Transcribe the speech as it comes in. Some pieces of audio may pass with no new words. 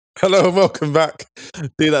Hello and welcome back.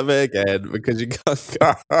 Do that bit again because you can't.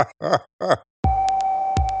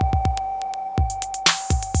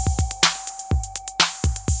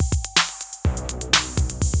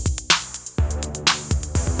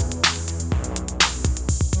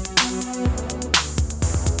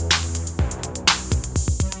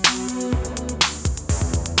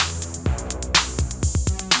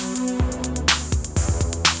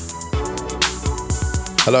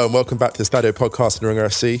 Hello and welcome back to the Stadio Podcast in Ringer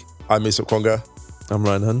FC. I'm Musa Kwonga. I'm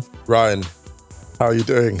Ryan Hun. Ryan, how are you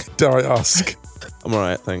doing? Dare I ask? I'm all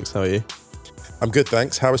right, thanks. How are you? I'm good,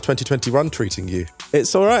 thanks. How is 2021 treating you?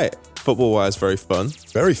 It's all right. Football-wise, very fun.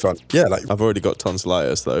 Very fun. Yeah, I've already got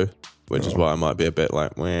tonsillitis though, which is why I might be a bit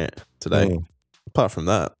like meh today. Apart from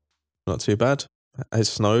that, not too bad. It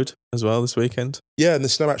snowed as well this weekend. Yeah, and the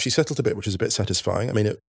snow actually settled a bit, which is a bit satisfying. I mean,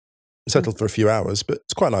 it settled for a few hours, but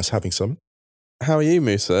it's quite nice having some. How are you,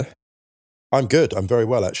 Musa? I'm good. I'm very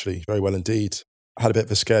well, actually. Very well indeed. I had a bit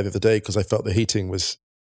of a scare the other day because I felt the heating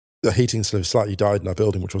sort of slightly died in our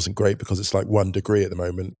building, which wasn't great because it's like 1 degree at the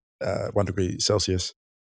moment, 1 degree Celsius.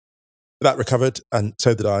 That recovered, and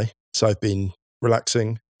so did I. So I've been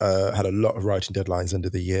relaxing, had a lot of writing deadlines end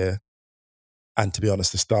of the year. And to be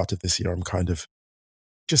honest, the start of this year, I'm kind of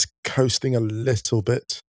just coasting a little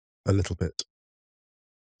bit.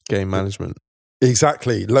 Game management.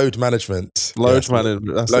 Exactly. Load management. Load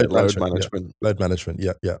management. That's load it. management. Yeah. Load management.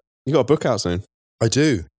 Yeah. You got a book out soon? I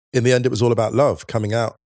do. In the end, it was all about love coming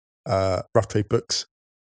out. Rough Trade Books,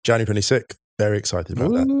 January 26th. Very excited about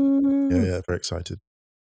that. Yeah, very excited.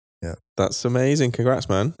 Yeah. That's amazing. Congrats,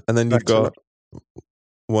 man. And then you've got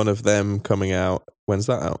one of them coming out. When's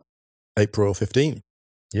that out? April 15th.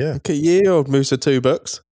 Yeah. Look at you, old Musa, 2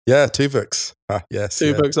 books. Yeah, 2 books. Yes.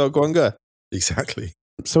 2 books, old Kwonga. Exactly.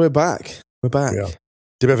 So we're back. We're back. Yeah.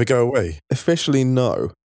 Did we ever go away? Officially, no.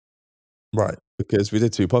 Right. Because we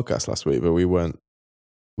did 2 podcasts last week, but we weren't.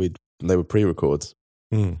 They were pre-records.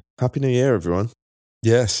 Happy New Year, everyone.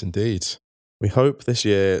 Yes, indeed. We hope this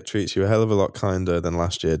year treats you a hell of a lot kinder than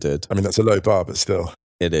last year did. I mean, that's a low bar, but still.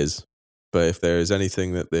 It is. But if there is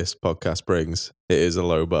anything that this podcast brings, it is a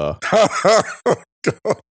low bar. Oh,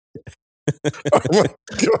 God. Oh, my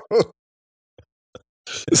God.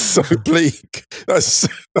 It's so bleak.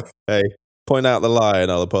 Hey, point out the lie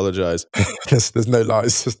and I'll apologise. There's no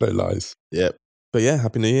lies. There's no lies. Yep. But yeah,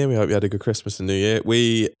 Happy New Year. We hope you had a good Christmas and New Year.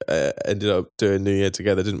 We ended up doing New Year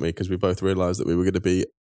together, didn't we? Because we both realised that we were going to be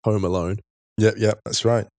home alone. Yep, that's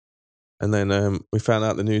right. And then we found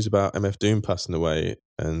out the news about MF Doom passing away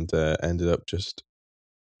and ended up just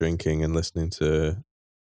drinking and listening to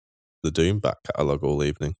the Doom back catalogue all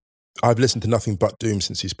evening. I've listened to nothing but Doom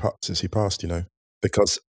since he passed,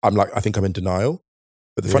 because I think I'm in denial.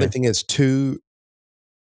 But the funny thing is, two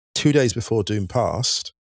days before Doom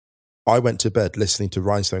passed, I went to bed listening to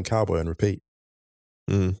Rhinestone Cowboy on repeat.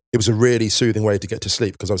 It was a really soothing way to get to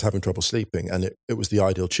sleep because I was having trouble sleeping, and it was the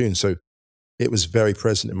ideal tune. So it was very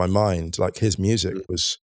present in my mind. Like his music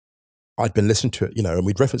was, I'd been listening to it, and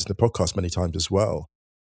we'd referenced in the podcast many times as well.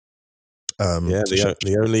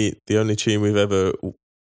 The only tune we've ever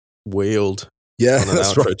wheeled on an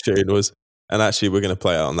outro tune was, and actually we're going to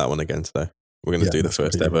play out on that one again today. We're going to do the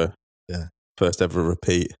first ever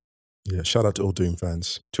repeat. Yeah, shout out to all Doom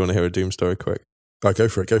fans. Do you want to hear a Doom story quick? Oh, go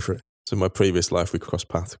for it. So in my previous life, we crossed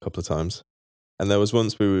paths a couple of times. And there was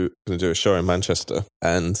once we were going to do a show in Manchester,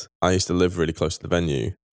 and I used to live really close to the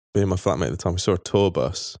venue. Me and my flatmate at the time, we saw a tour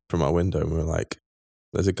bus from our window, and we were like,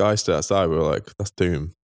 there's a guy stood outside. We were like, that's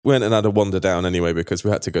Doom. We went and had a wander down anyway, because we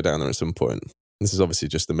had to go down there at some point. This is obviously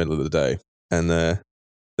just the middle of the day. And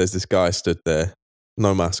there's this guy stood there,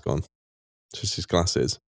 no mask on, just his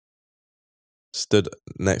glasses, stood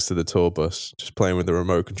next to the tour bus, just playing with the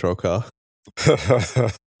remote control car.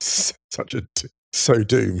 So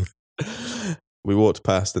Doom. We walked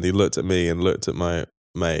past and he looked at me and looked at my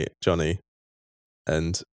mate, Johnny,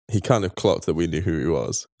 and he kind of clocked that we knew who he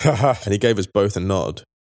was. And he gave us both a nod.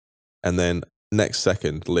 And then next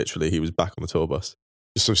second, literally, he was back on the tour bus.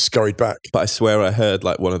 Just sort of scurried back. But I swear I heard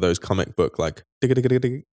like one of those comic book, like,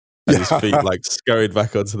 dig-a-dig-a-dig-a-dig, and his feet like scurried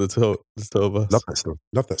back onto the tour bus.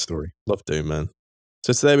 Love that story. Love Doom, man.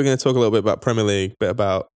 So today we're going to talk a little bit about Premier League, a bit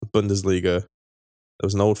about Bundesliga. There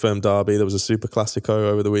was an Old Firm derby. There was a Super Classico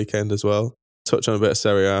over the weekend as well. Touch on a bit of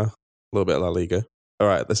Serie A, a little bit of La Liga. All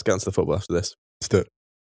right, let's get into the football after this. Let's do it.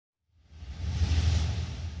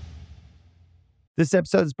 This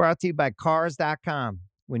episode is brought to you by Cars.com.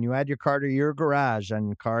 When you add your car to your garage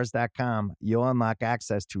on Cars.com, you'll unlock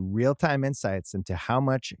access to real-time insights into how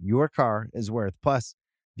much your car is worth. Plus,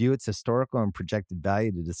 view its historical and projected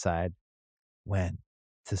value to decide when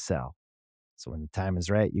to sell. So when the time is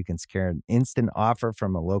right, you can secure an instant offer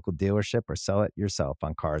from a local dealership or sell it yourself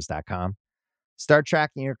on Cars.com. Start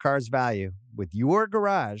tracking your car's value with your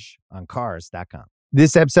garage on Cars.com.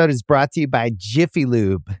 This episode is brought to you by Jiffy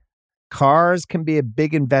Lube. Cars can be a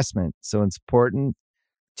big investment, so it's important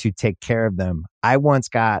to take care of them. I once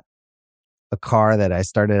got a car that I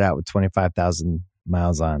started out with 25,000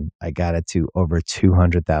 miles on. I got it to over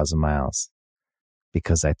 200,000 miles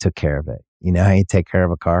because I took care of it. You know how you take care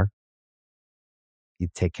of a car? You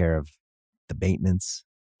take care of the maintenance,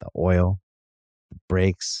 the oil, the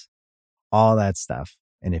brakes, all that stuff.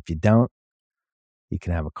 And if you don't, you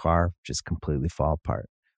can have a car just completely fall apart.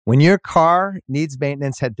 When your car needs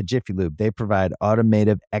maintenance, head to Jiffy Lube. They provide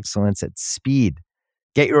automotive excellence at speed.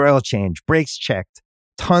 Get your oil change, brakes checked,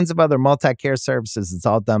 tons of other multi-care services. It's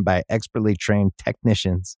all done by expertly trained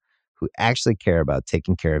technicians who actually care about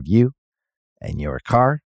taking care of you and your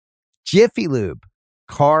car. Jiffy Lube,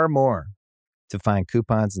 car more. To find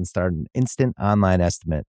coupons and start an instant online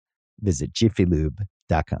estimate, visit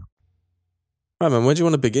jiffylube.com. Right, man, where do you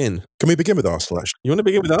want to begin? Can we begin with Arsenal, actually? You want to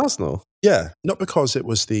begin with Arsenal? Yeah, not because it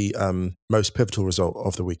was the most pivotal result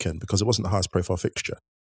of the weekend, because it wasn't the highest profile fixture,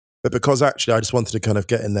 but because actually I just wanted to kind of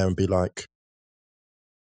get in there and be like,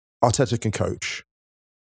 Arteta can coach.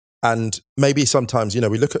 And maybe sometimes,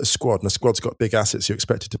 we look at a squad and a squad's got big assets you're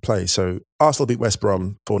expected to play. So Arsenal beat West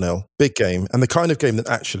Brom 4-0, big game. And the kind of game that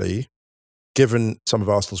actually, given some of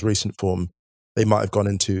Arsenal's recent form, they might have gone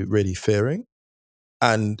into really fearing.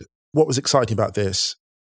 And what was exciting about this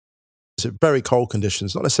is that very cold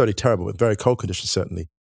conditions, not necessarily terrible, but very cold conditions certainly.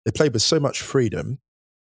 They played with so much freedom.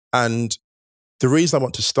 And the reason I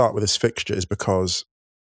want to start with this fixture is because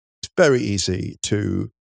it's very easy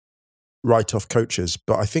to write off coaches,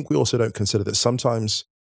 but I think we also don't consider that sometimes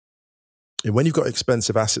when you've got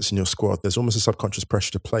expensive assets in your squad, there's almost a subconscious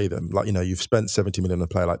pressure to play them. Like, you've spent 70 million on a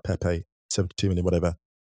player like Pepe, 72 million, whatever.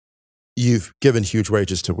 You've given huge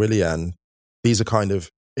wages to Willian. These are kind of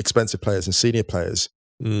expensive players and senior players.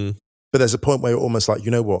 But there's a point where you're almost like,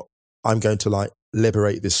 you know what? I'm going to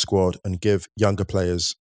liberate this squad and give younger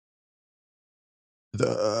players,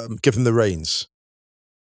 give them the reins.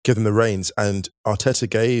 Give them the reins. And Arteta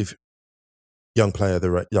gave young players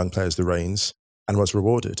the reins and was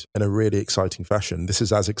rewarded in a really exciting fashion. This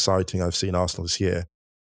is as exciting I've seen Arsenal this year.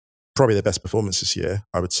 Probably their best performance this year,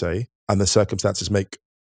 I would say. And the circumstances make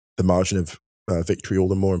the margin of victory all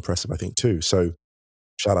the more impressive, I think, too. So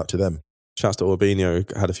shout out to them. Shouts to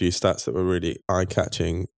Orbinho, had a few stats that were really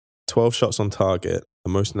eye-catching. 12 shots on target,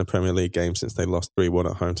 the most in the Premier League game since they lost 3-1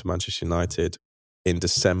 at home to Manchester United in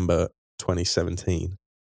December 2017.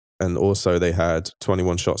 And also they had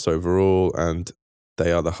 21 shots overall, and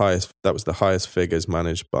they are the highest. That was the highest figures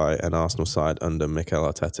managed by an Arsenal side under Mikel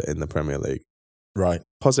Arteta in the Premier League. Right.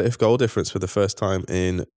 Positive goal difference for the first time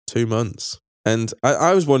in 2 months. And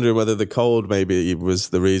I was wondering whether the cold maybe was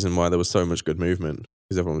the reason why there was so much good movement,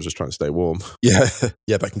 because everyone was just trying to stay warm. Yeah,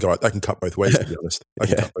 that can cut both ways, to be honest. That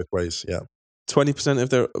can cut both ways, yeah. 20%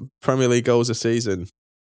 of their Premier League goals a season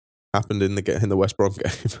happened in the West Brom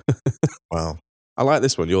game. Wow. I like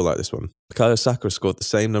this one. You'll like this one. Bukayo Saka scored the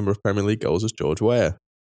same number of Premier League goals as George Weah.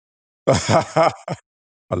 I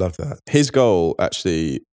love that. His goal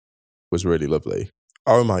actually was really lovely.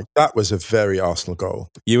 Oh my, that was a very Arsenal goal.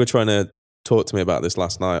 You were trying to talk to me about this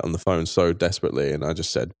last night on the phone so desperately, and I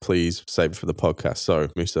just said, please save it for the podcast. So,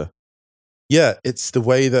 Musa. Yeah, it's the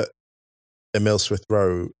way that Emile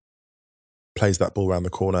Smith-Rowe plays that ball around the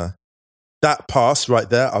corner. That pass right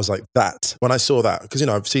there, I was like, that. When I saw that, because,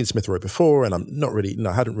 I've seen Smith-Rowe before, and I'm not really,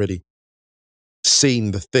 I hadn't really seen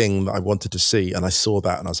the thing that I wanted to see, and I saw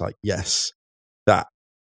that, and I was like, yes, that.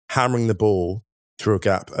 Hammering the ball through a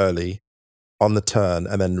gap early on the turn,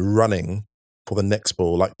 and then running for the next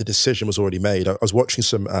ball. Like, the decision was already made. I was watching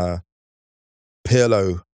some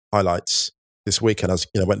Pirlo highlights this weekend. I was,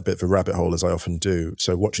 went a bit of a rabbit hole, as I often do.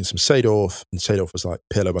 So watching some Seedorf, and Seedorf was like,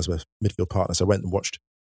 Pirlo was my midfield partner. So I went and watched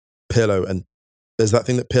Pirlo, and there's that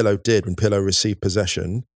thing that Pirlo did when Pirlo received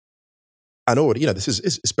possession, and already, this is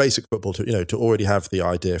it's basic football to to already have the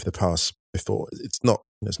idea of the pass before. It's not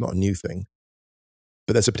a new thing,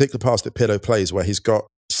 but there's a particular pass that Pirlo plays where he's got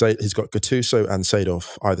Gattuso and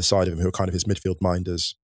Seedorf either side of him, who are kind of his midfield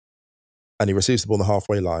minders, and he receives the ball on the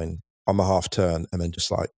halfway line on the half turn, and then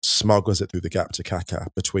just smuggles it through the gap to Kaká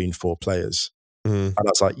between four players. And I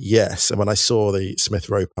was like, yes. And when I saw the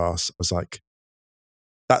Smith-Rowe pass, I was like,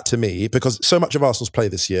 that to me, because so much of Arsenal's play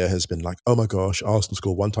this year has been like, oh my gosh, Arsenal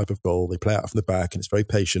score one type of goal, they play out from the back, and it's very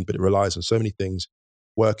patient, but it relies on so many things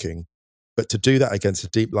working. But to do that against a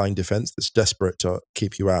deep line defense that's desperate to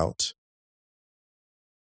keep you out,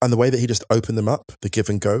 and the way that he just opened them up, the give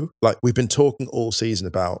and go, we've been talking all season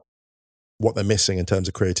about what they're missing in terms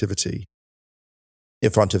of creativity in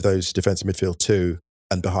front of those defensive midfield two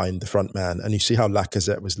and behind the front man. And you see how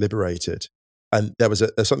Lacazette was liberated. And there's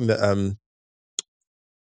something that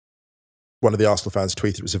one of the Arsenal fans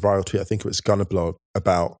tweeted. It was a viral tweet. I think it was Gunnerblog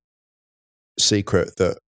about Secret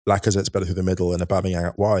that Lacazette's better through the middle and Aubameyang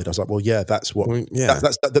out wide. I was like, well, yeah, that's what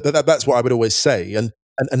that's what I would always say. And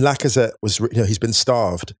Lacazette was, he's been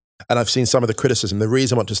starved. And I've seen some of the criticism. The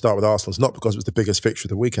reason I want to start with Arsenal is not because it was the biggest fixture of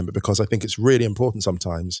the weekend, but because I think it's really important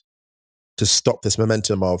sometimes to stop this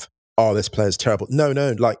momentum of, oh, this player's terrible. No,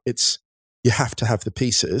 like you have to have the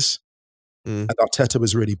pieces. And Arteta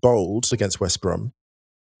was really bold against West Brom.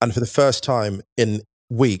 And for the first time in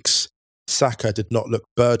weeks, Saka did not look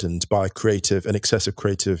burdened by an excessive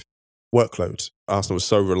creative workload. Arsenal was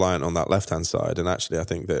so reliant on that left-hand side. And actually, I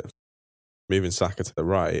think that moving Saka to the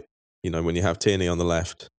right, when you have Tierney on the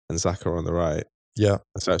left and Saka on the right,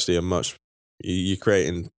 that's actually you're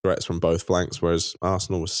creating threats from both flanks, whereas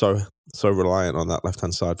Arsenal was so reliant on that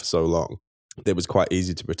left-hand side for so long. It was quite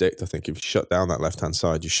easy to predict. I think if you shut down that left-hand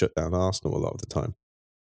side, you shut down Arsenal a lot of the time.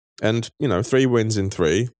 And, 3 wins in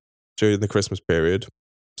 3 during the Christmas period.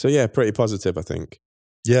 So, yeah, pretty positive, I think.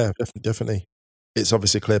 Yeah, definitely. It's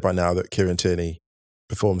obviously clear by now that Kieran Tierney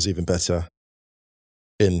performs even better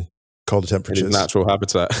in colder temperatures. In his natural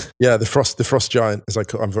habitat. Yeah, the frost giant,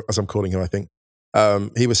 as I'm calling him, I think.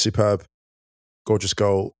 He was superb. Gorgeous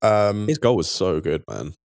goal. His goal was so good,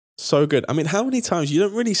 man. So good. I mean, how many times? You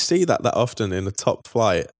don't really see that often in the top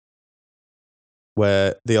flight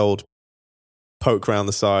where the old poke round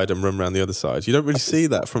the side and run round the other side. You don't really see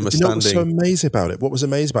that from a standing. What was so amazing about it? What was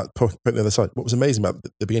amazing about poking the other side? What was amazing about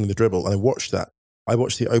the beginning of the dribble? And I watched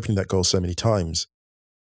the opening of that goal so many times.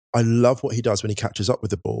 I love what he does when he catches up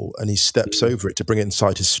with the ball and he steps over it to bring it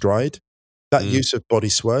inside his stride. That use of body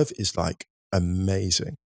swerve is like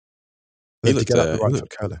amazing. He looked, to get up the right foot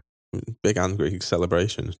curler. Big angry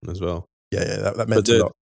celebration as well. Yeah, that meant a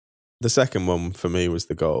lot. The second one for me was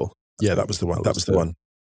the goal. Yeah, that was the one. That was the one.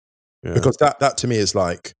 Yeah. Because that to me is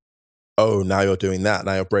like, oh, now you're doing that.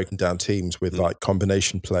 Now you're breaking down teams with like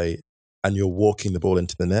combination play and you're walking the ball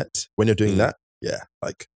into the net. When you're doing that,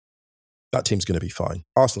 like that team's going to be fine.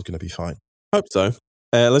 Arsenal's going to be fine. Hope so.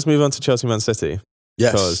 Let's move on to Chelsea Man City.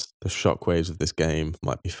 Yes. Because the shockwaves of this game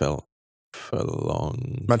might be felt for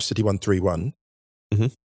long. Manchester City won 3-1.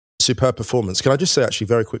 Superb performance. Can I just say actually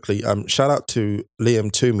very quickly, shout out to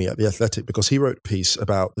Liam Toomey at The Athletic because he wrote a piece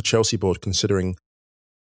about the Chelsea board considering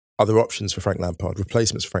other options for Frank Lampard,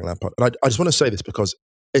 replacements for Frank Lampard. And I just want to say this because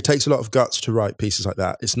it takes a lot of guts to write pieces like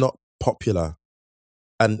that. It's not popular.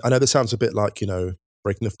 And I know this sounds a bit like,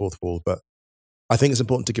 breaking the fourth wall, but I think it's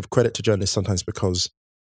important to give credit to journalists sometimes because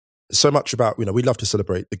so much about, we love to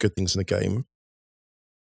celebrate the good things in the game,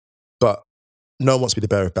 but no one wants to be the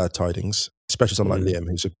bearer of bad tidings, especially someone like Liam,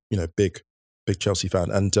 who's a big Chelsea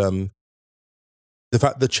fan. And the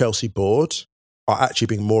fact that the Chelsea board are actually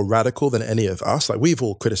being more radical than any of us. Like we've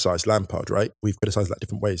all criticised Lampard, right? We've criticised that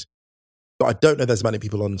different ways. But I don't know there's many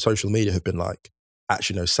people on social media who've been like,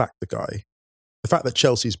 actually, no, sack the guy. The fact that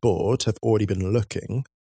Chelsea's board have already been looking,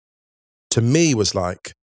 to me was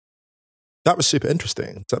like, that was super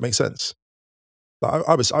interesting. Does that make sense? Like,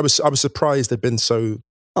 I was surprised they'd been so...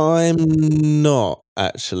 I'm not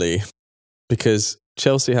actually, because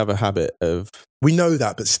Chelsea have a habit of... We know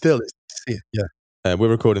that, but still, we're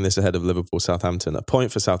recording this ahead of Liverpool-Southampton. A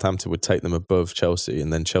point for Southampton would take them above Chelsea,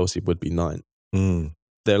 and then Chelsea would be 9th.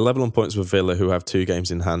 They're level on points with Villa, who have 2 games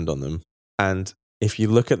in hand on them. And if you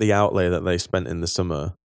look at the outlay that they spent in the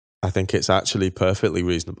summer, I think it's actually perfectly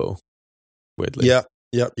reasonable, weirdly. Yeah.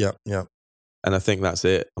 And I think that's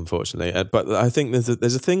it, unfortunately. But I think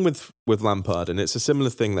there's a thing with Lampard, and it's a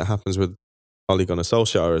similar thing that happens with Ole Gunnar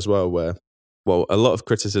Solskjaer as well, where, a lot of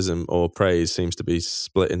criticism or praise seems to be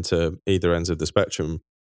split into either ends of the spectrum.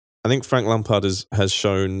 I think Frank Lampard has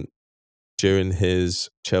shown during his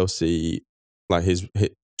Chelsea,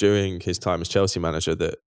 during his time as Chelsea manager,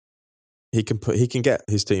 that he can get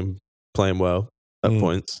his team playing well at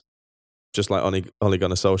points, just like Ole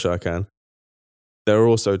Gunnar Solskjaer can. There are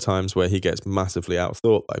also times where he gets massively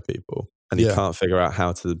outthought by people and he can't figure out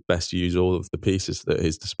how to best use all of the pieces at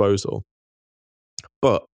his disposal.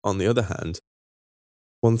 But on the other hand,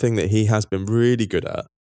 one thing that he has been really good at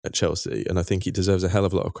Chelsea, and I think he deserves a hell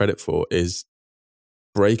of a lot of credit for, is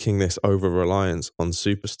breaking this over-reliance on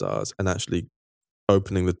superstars and actually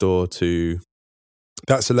opening the door to...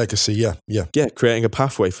 That's a legacy, yeah. Yeah, creating a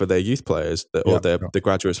pathway for their youth players the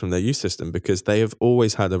graduates from their youth system, because they have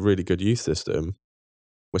always had a really good youth system,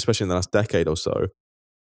 especially in the last decade or so.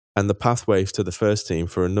 And the pathway to the first team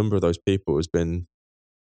for a number of those people has been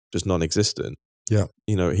just non-existent. Yeah.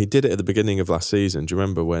 You know, he did it at the beginning of last season. Do you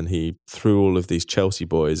remember when he threw all of these Chelsea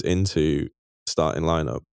boys into starting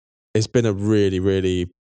lineup? It's been a really,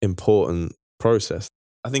 really important process.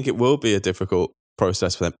 I think it will be a difficult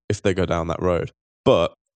process for them if they go down that road.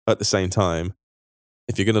 But at the same time,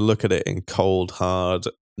 if you're going to look at it in cold, hard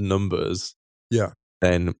numbers,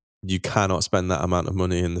 then you cannot spend that amount of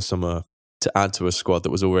money in the summer to add to a squad that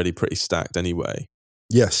was already pretty stacked anyway.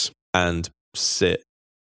 Yes. And sit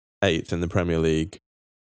 8th in the Premier League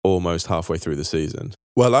almost halfway through the season.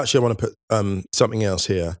 Well, actually, I want to put something else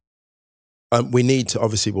here. We need to,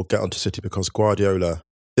 obviously, we'll get onto City because Guardiola,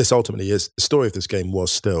 this ultimately is, the story of this game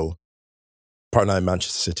was still primarily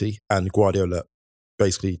Manchester City and Guardiola,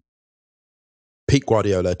 basically peak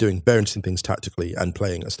Guardiola, doing very interesting things tactically and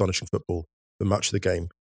playing astonishing football for much of the game.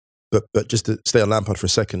 But just to stay on Lampard for a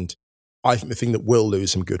second, I think the thing that will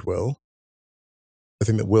lose some goodwill,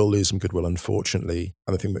 unfortunately,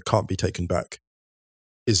 and the thing that can't be taken back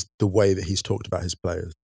is the way that he's talked about his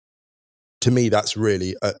players. To me, that's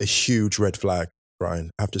really a huge red flag,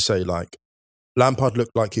 Brian. I have to say, like, Lampard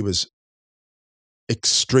looked like he was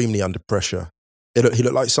extremely under pressure. He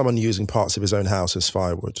looked like someone using parts of his own house as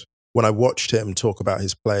firewood. When I watched him talk about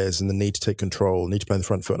his players and the need to take control, need to play on the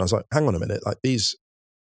front foot, and I was like, hang on a minute, like these,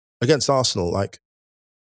 against Arsenal, like,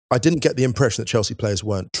 I didn't get the impression that Chelsea players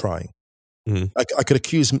weren't trying. I could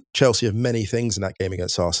accuse Chelsea of many things in that game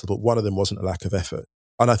against Arsenal, but one of them wasn't a lack of effort.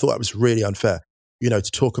 And I thought that was really unfair. You know,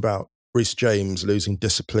 to talk about Reece James losing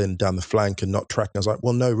discipline down the flank and not tracking. I was like,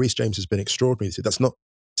 well, no, Reece James has been extraordinary. It's not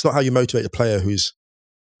how you motivate a player who's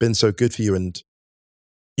been so good for you. And,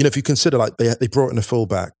 you know, if you consider, like, they brought in a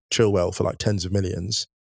fullback, Chilwell, for like tens of millions,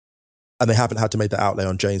 and they haven't had to make that outlay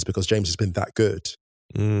on James because James has been that good.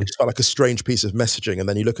 It just felt like a strange piece of messaging. And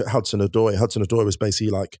then you look at Hudson-Odoi. Hudson-Odoi was basically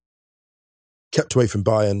like kept away from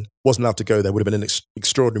Bayern, wasn't allowed to go there, would have been an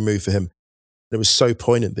extraordinary move for him. And it was so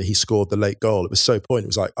poignant that he scored the late goal. It was so poignant. It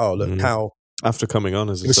was like, oh, look how after coming on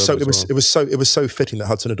as a it was so fitting that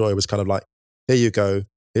Hudson-Odoi was kind of like, here you go,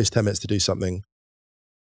 here's 10 minutes to do something.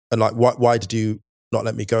 And like, why did you not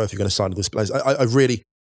let me go if you're going to sign to this place? I really,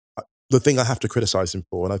 the thing I have to criticize him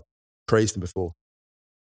for, and I've praised him before,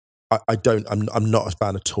 I'm not a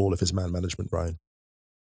fan at all of his man management, Ryan.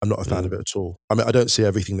 I'm not a fan of it at all. I mean, I don't see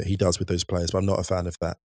everything that he does with those players, but I'm not a fan of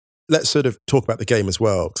that. Let's sort of talk about the game as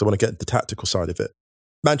well, because I want to get the tactical side of it.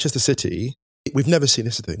 Manchester City, we've never seen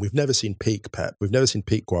this thing. We've never seen peak Pep. We've never seen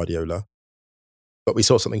peak Guardiola, but we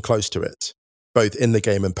saw something close to it, both in the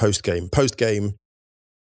game and post-game. Post-game,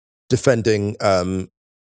 defending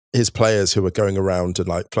his players who were going around and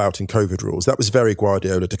like flouting COVID rules. That was very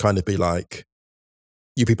Guardiola to kind of be like,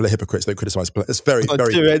 you people are hypocrites, don't criticize players. It's very,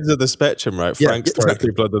 very... two ends of the spectrum, right? Frank's throwing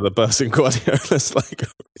people under the bus and Guardiola's like...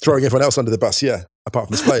 throwing everyone else under the bus, yeah, apart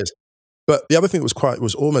from his players. But the other thing that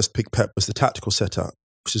was almost peak Pep was the tactical setup,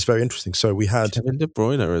 which is very interesting. So we had... Kevin De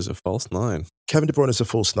Bruyne as a false nine. Kevin De Bruyne as a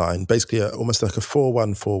false nine, basically almost like a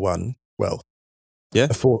 4-1-4-1. Well, yeah, a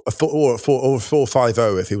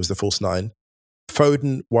 4-5-0 if he was the false nine.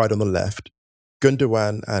 Foden wide on the left,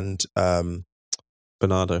 Gundogan and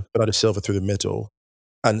Bernardo Silva through the middle,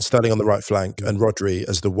 and Sterling on the right flank, and Rodri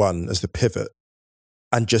as the pivot.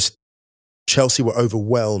 And just Chelsea were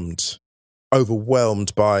overwhelmed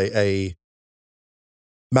by a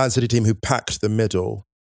Man City team who packed the middle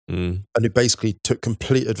and who basically took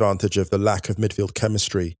complete advantage of the lack of midfield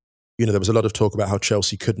chemistry. You know, there was a lot of talk about how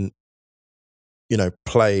Chelsea couldn't, you know,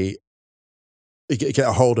 get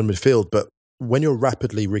a hold on midfield. But when you're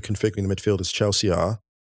rapidly reconfiguring the midfield as Chelsea are,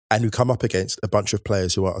 and you come up against a bunch of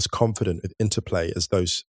players who are as confident with interplay as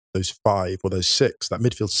those five or those six, that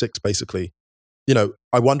midfield six, basically, you know,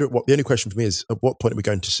 I wonder the only question for me is, at what point are we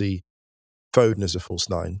going to see Foden as a false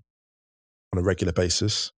nine on a regular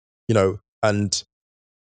basis? You know, and,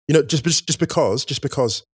 you know, just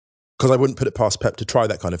because I wouldn't put it past Pep to try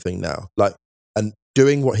that kind of thing now. Like, and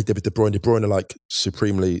doing what he did with De Bruyne, like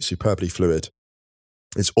superbly fluid.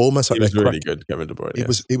 It's almost like he was really good, Kevin De Bruyne. He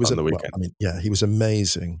was on the weekend. Well, I mean, yeah, he was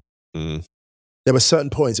amazing. There were certain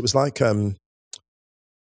points. It was like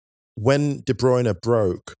when De Bruyne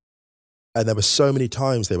broke, and there were so many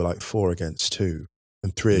times they were like 4 against 2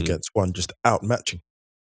 and 3 against 1, just outmatching.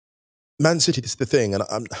 Man City, this is the thing, and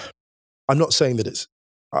I'm not saying that it's.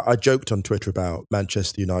 I joked on Twitter about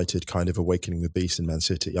Manchester United kind of awakening the beast in Man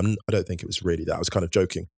City. I don't think it was really that. I was kind of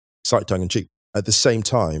joking, slight tongue in cheek. At the same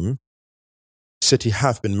time, City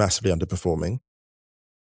have been massively underperforming.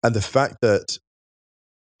 And the fact that,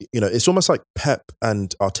 you know, it's almost like Pep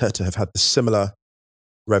and Arteta have had the similar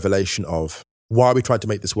revelation of, why are we trying to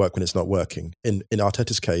make this work when it's not working? In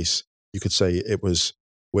Arteta's case, you could say it was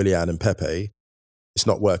Willian and Pepe. It's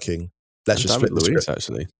not working. Let's just flip the script.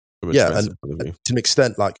 Actually. Yeah, and to an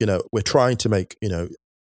extent, like, we're trying to make,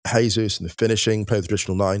 Jesus and the finishing, play the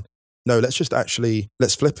traditional 9. No, let's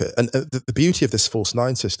flip it. And the beauty of this false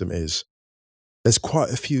 9 system is there's quite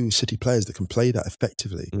a few City players that can play that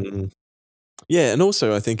effectively. Mm-hmm. Yeah, and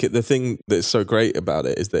also I think the thing that's so great about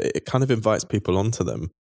it is that it kind of invites people onto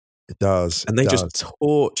them. It does. And they just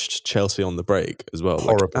torched Chelsea on the break as well.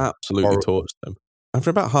 Horrible. Like, absolutely torched them. And for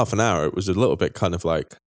about half an hour, it was a little bit kind of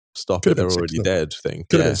like, stop it, they're already dead thing.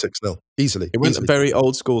 Could have been 6-0, easily. It went very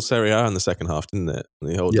old school Serie A in the second half, didn't it?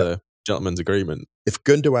 The old gentleman's agreement. If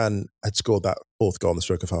Gundogan had scored that 4th goal on the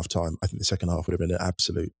stroke of half time, I think the second half would have been an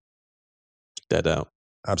absolute dead out.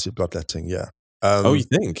 Absolute bloodletting, yeah. You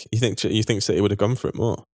think? You think City would have gone for it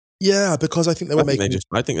more? Yeah, because I think they were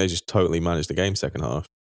I think they just totally managed the game second half.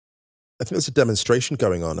 I think there's a demonstration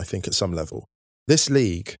going on, I think, at some level. This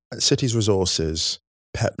league, at City's resources,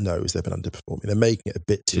 Pep knows they've been underperforming. They're making it a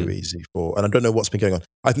bit too easy and I don't know what's been going on.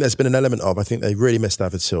 I think there's been an element of, I think they really missed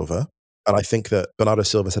David Silva. And I think that Bernardo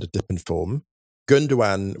Silva's had a dip in form.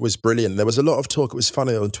 Gundogan was brilliant. There was a lot of talk. It was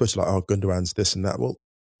funny on Twitter, like, oh, Gundogan's this and that. Well,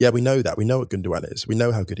 yeah, we know that. We know what Gundogan is. We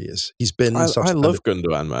know how good he is. He's been I love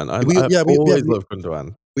Gundogan, man. I always love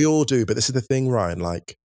Gundogan. We all do, but this is the thing, Ryan.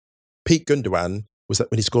 Like, Pete Gundogan was that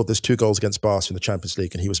when he scored those 2 goals against Barca in the Champions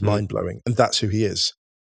League, and he was mind-blowing. And that's who he is.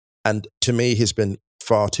 And to me, he's been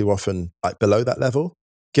far too often like below that level,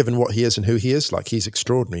 given what he is and who he is. Like, he's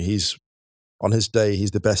extraordinary. He's, on his day,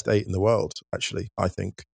 he's the best 8 in the world, actually, I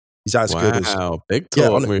think. He's as good as... Wow, big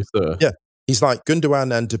talk, Musa. Yeah, he's like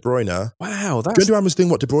Gundogan and De Bruyne. Wow, Gundogan was doing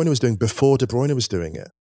what De Bruyne was doing before De Bruyne was doing it.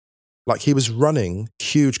 Like, he was running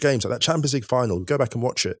huge games. Like that Champions League final, go back and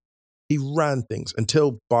watch it. He ran things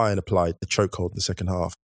until Bayern applied the chokehold in the second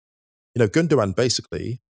half. Gundogan,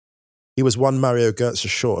 basically, he was one Mario Götze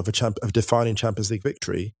short of defining Champions League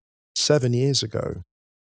victory 7 years ago.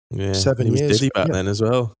 Yeah, 7 years. He was Diddy back then as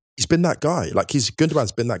well. He's been that guy. Like,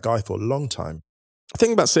 Gundogan's been that guy for a long time. The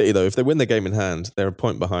thing about City, though, if they win their game in hand, they're a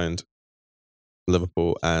point behind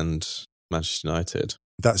Liverpool and Manchester United.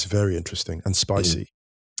 That's very interesting and spicy.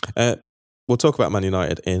 We'll talk about Man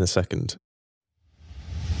United in a second.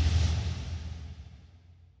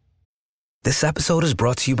 This episode is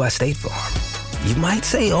brought to you by State Farm. You might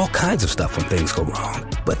say all kinds of stuff when things go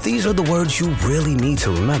wrong, but these are the words you really need to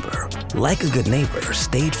remember. Like a good neighbor,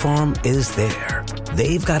 State Farm is there.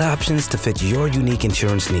 They've got options to fit your unique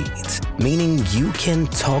insurance needs, meaning you can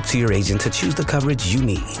talk to your agent to choose the coverage you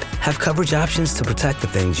need, have coverage options to protect the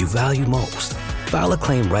things you value most, file a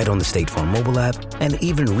claim right on the State Farm mobile app, and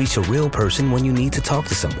even reach a real person when you need to talk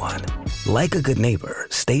to someone. Like a good neighbor,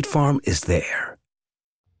 State Farm is there.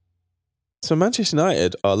 So Manchester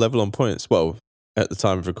United are level on points. Well, at the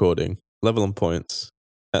time of recording, level on points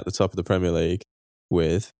at the top of the Premier League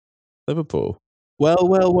with Liverpool.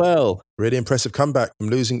 Well. Really impressive comeback from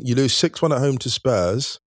losing. You lose 6-1 at home to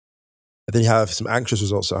Spurs, and then you have some anxious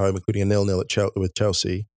results at home, including a 0-0 with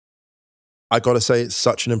Chelsea. I got to say, it's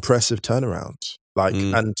such an impressive turnaround. Like,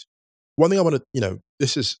 and one thing I want to,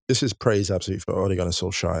 this is praise absolutely for Ole Gunnar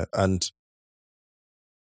Solskjaer. And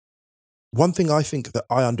one thing I think that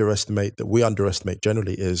we underestimate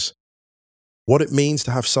generally is what it means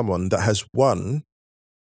to have someone that has won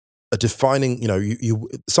a defining,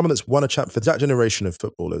 someone that's won a champ for that generation of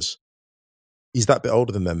footballers. He's that bit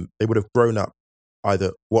older than them. They would have grown up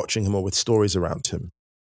either watching him or with stories around him.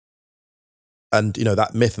 And,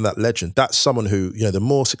 that myth and that legend, that's someone who, the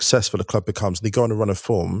more successful a club becomes, they go on a run of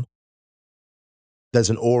form, there's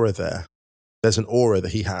an aura there. There's an aura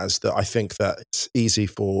that he has that I think that it's easy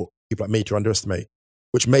for people like me to underestimate,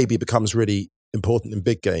 which maybe becomes really important in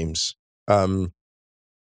big games. And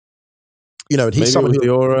he's maybe someone the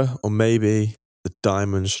aura, or maybe the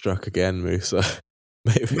diamond struck again, Musa.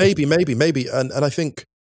 maybe. And I think,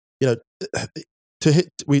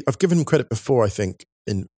 I've given him credit before, I think,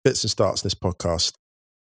 in bits and starts in this podcast,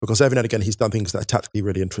 because every now and again he's done things that are tactically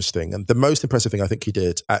really interesting. And the most impressive thing I think he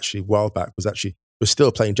did actually a while back was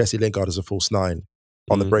still playing Jesse Lingard as a false 9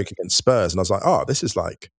 on the break against Spurs. And I was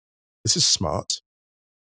like, this is smart.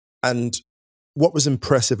 And what was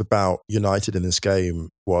impressive about United in this game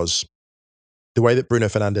was the way that Bruno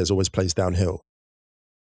Fernandes always plays downhill.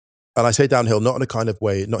 And I say downhill, not in a kind of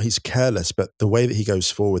way, not he's careless, but the way that he goes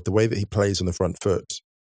forward, the way that he plays on the front foot,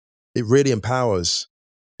 it really empowers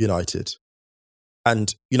United.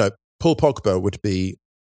 And, Paul Pogba would be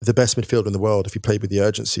the best midfielder in the world if he played with the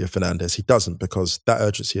urgency of Fernandes. He doesn't, because that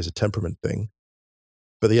urgency is a temperament thing.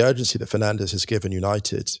 But the urgency that Fernandes has given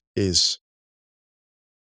United is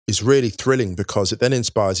really thrilling, because it then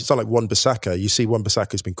inspires. It's not like Wan-Bissaka. You see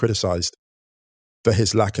Wan-Bissaka has been criticised for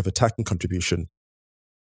his lack of attacking contribution.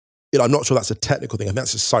 I'm not sure that's a technical thing. I think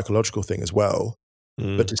that's a psychological thing as well.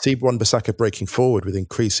 But to see Wan-Bissaka breaking forward with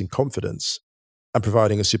increasing confidence and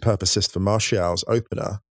providing a superb assist for Martial's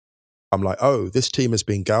opener, I'm like, oh, this team has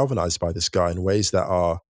been galvanized by this guy in ways that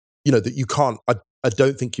are, that you can't, I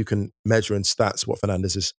don't think you can measure in stats what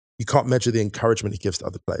Fernandes is. You can't measure the encouragement he gives to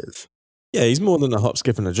other players. Yeah, he's more than a hop,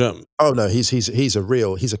 skip, and a jump. Oh no, he's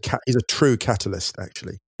a true catalyst,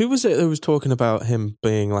 actually. Who was it who was talking about him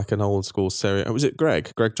being like an old school Serie A? Was it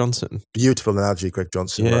Greg Johnson? Beautiful analogy, Greg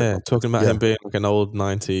Johnson. Yeah, right? talking about him being like an old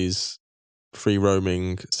 90s free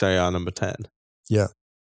roaming Serie A number 10. Yeah,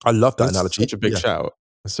 I love that analogy. Such a big shout.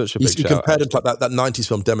 It's such a big shout. He compared him to like that 90s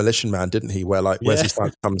film Demolition Man, didn't he? Where like Wesley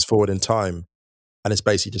Snipes comes forward in time and it's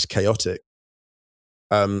basically just chaotic.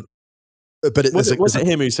 But was it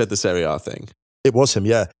him who said the Serie A thing? It was him,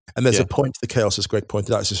 yeah. And there's a point to the chaos, as Greg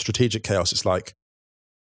pointed out. It's a strategic chaos. It's like,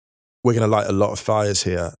 we're going to light a lot of fires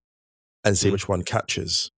here and see which one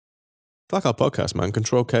catches. It's like our podcast, man.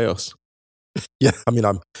 Control chaos. Yeah, I mean,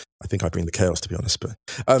 I think I bring the chaos, to be honest. But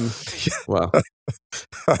wow,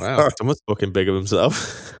 someone's fucking big of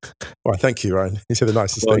himself. Well, thank you, Ryan. You said the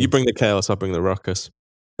nicest thing. You bring the chaos, I bring the ruckus.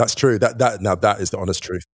 That's true. That is the honest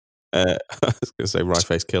truth. I was going to say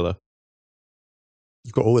Right-Face Killer.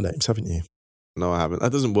 You've got all the names, haven't you? No, I haven't.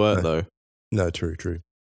 That doesn't work, though. No, true.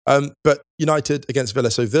 But United against Villa.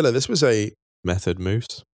 So Villa, this was a... Method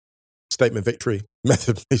moose. Statement victory.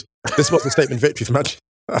 Method moose. This was a statement victory for Manchester.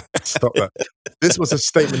 Stop that. This was a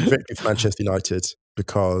statement victory for Manchester United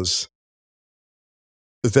because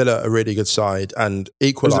Villa are a really good side and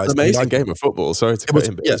equalised. It was an amazing game of football. Sorry to cut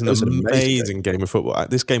in, but it was an amazing game of football.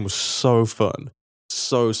 This game was so fun.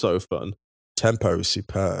 So fun. Tempo was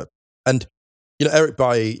superb. And, Eric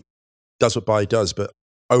Bailly does what Bailly does, but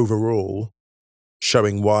overall,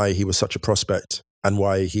 showing why he was such a prospect and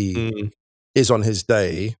why he is on his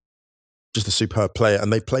day, just a superb player.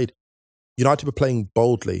 And United were playing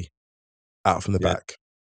boldly out from the back.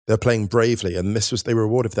 They're playing bravely, and they were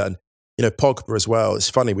rewarded for that. And, Pogba as well. It's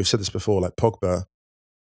funny, we've said this before, like Pogba,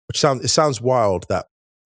 it sounds wild that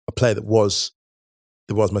a player that was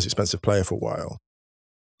the world's most expensive player for a while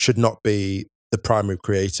should not be the primary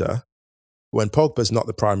creator. When Pogba's not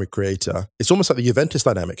the primary creator, it's almost like the Juventus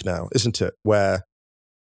dynamic now, isn't it? Where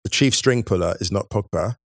the chief string puller is not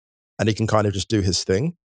Pogba, and he can kind of just do his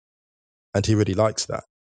thing, and he really likes that.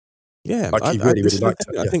 Yeah, he really likes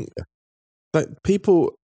that. I think like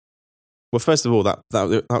people. Well, first of all, that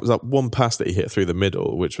was that one pass that he hit through the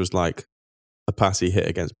middle, which was like a pass he hit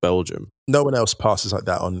against Belgium. No one else passes like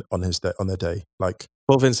that on their day. Like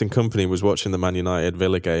Paul Vincent Kompany was watching the Man United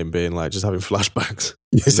Villa game, being like just having flashbacks.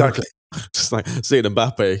 Exactly, just like seeing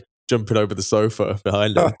Mbappe jumping over the sofa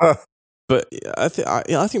behind him. But I think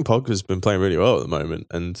Pogba's been playing really well at the moment,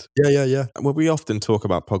 and yeah. Well, we often talk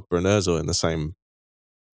about Pogba and Özil in the same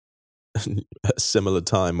similar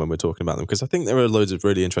time when we're talking about them, because I think there are loads of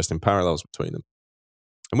really interesting parallels between them.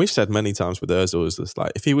 And we've said many times with Özil is this,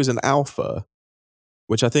 like, if he was an alpha,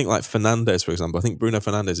 which I think like Fernandes, for example, I think Bruno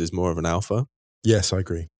Fernandes is more of an alpha. Yes, I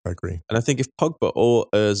agree. And I think if Pogba or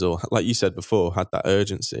Özil, like you said before, had that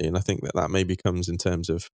urgency, and I think that maybe comes in terms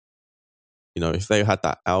of, if they had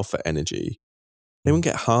that alpha energy, they wouldn't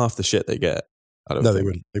get half the shit they get. They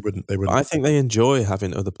wouldn't. But I think they enjoy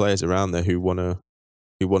having other players around there who want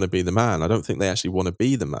to be the man. I don't think they actually want to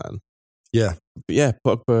be the man. Yeah. But yeah,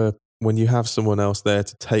 Pogba, when you have someone else there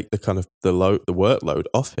to take the kind of the workload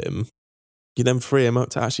off him, you then free him up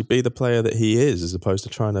to actually be the player that he is, as opposed to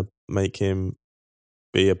trying to make him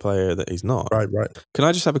be a player that he's not. Right. Can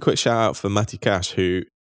I just have a quick shout out for Matty Cash, who...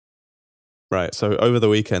 Right, so over the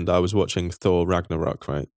weekend I was watching Thor Ragnarok,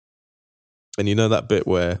 right? And you know that bit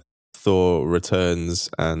where Thor returns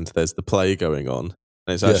and there's the play going on,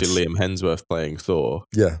 and it's actually Liam Hemsworth playing Thor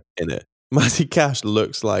in it. Matty Cash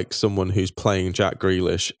looks like someone who's playing Jack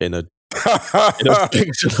Grealish in a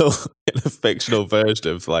fictional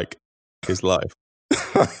version of like his life.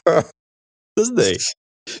 Doesn't he?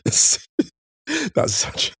 That's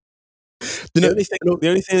such... The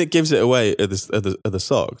only thing that gives it away are the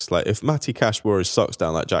socks. Like, if Matty Cash wore his socks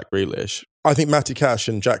down like Jack Grealish... I think Matty Cash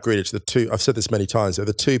and Jack Grealish are the two... I've said this many times. They're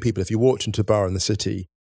the two people, if you walked into a bar in the city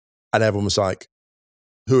and everyone was like,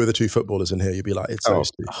 who are the two footballers in here? You'd be like, it's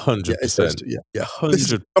those two. 100%. Yeah, it's those two. Yeah.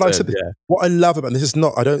 100%. But I said, what I love about this is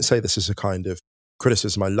not... I don't say this as a kind of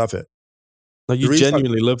criticism. I love it. No, you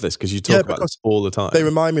genuinely love this because you talk about this all the time. They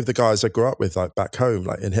remind me of the guys I grew up with, like back home,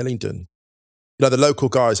 like in Hillingdon. The local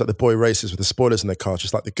guys, like the boy racers with the spoilers in their car,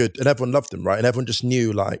 just like the good, and everyone loved them, right? And everyone just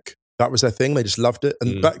knew like that was their thing. They just loved it.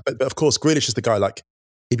 And but of course, Grealish is the guy, like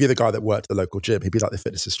he'd be the guy that worked at the local gym. He'd be like the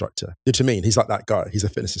fitness instructor. You know what I mean? He's like that guy. He's a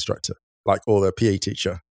fitness instructor, like, or the PE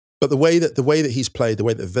teacher. But the way that he's played, the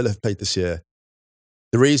way that Villa have played this year,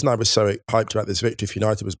 The reason I was so hyped about this victory for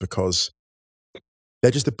United was because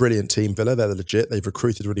they're just a brilliant team, Villa. They're legit. They've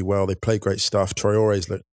recruited really well. They play great stuff. Traore's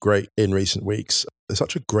looked great in recent weeks. They're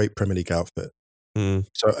such a great Premier League outfit.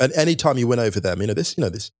 So, and any time you win over them,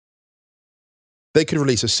 this, they could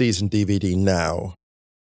release a season DVD now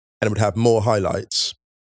and it would have more highlights.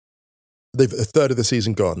 They've a third of the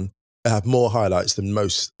season gone. They have more highlights than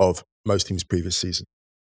most teams' previous season.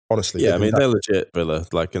 Honestly. Yeah, they're legit, Villa.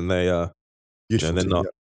 And they are, beautiful. They're not.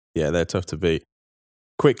 Yeah, they're tough to beat.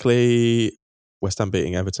 Quickly, West Ham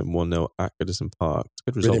beating Everton 1-0 at Goodison Park. It's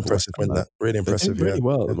a good result. Really impressive win that. Really impressive. They're doing really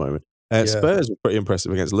well at the moment. Spurs were pretty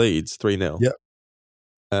impressive against Leeds, 3-0. Yeah.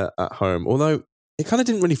 At home. Although it kind of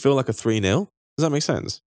didn't really feel like a 3-0. Does that make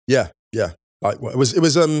sense? Yeah. Like it was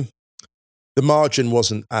the margin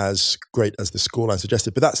wasn't as great as the scoreline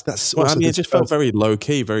suggested, but that's well, it just felt very low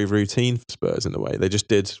key, very routine for Spurs in a way. They just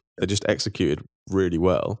executed really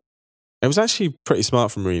well. It was actually pretty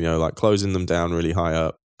smart from Mourinho, closing them down really high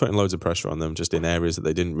up, putting loads of pressure on them just in areas that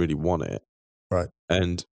they didn't really want it. Right.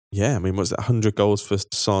 And what's that, 100 goals for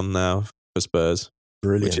Son now for Spurs?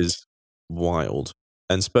 Brilliant. Which is wild.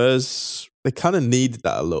 And Spurs, they kind of needed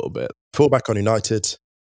that a little bit. Fall back on United,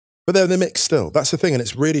 but they're in the mix still. That's the thing, and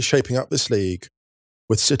it's really shaping up this league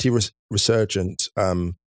with City resurgent.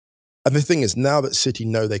 And the thing is, now that City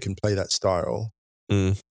know they can play that style,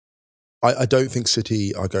 I don't think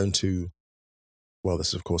City are going to. Well,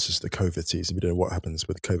 this of course is the COVID season. We don't know what happens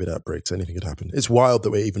with COVID outbreaks. Anything could happen. It's wild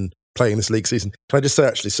that we're even playing this league season. Can I just say,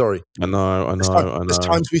 actually, sorry. I know. There's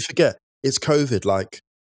times we forget it's COVID.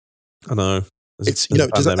 I know. It's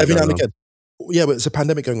just every now and again. Yeah, but it's a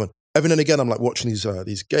pandemic going on. Every now and again, I'm watching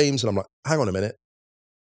these games, and I'm like, hang on a minute.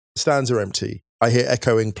 Stands are empty. I hear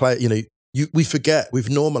echoing play. We forget. We've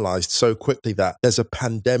normalized so quickly that there's a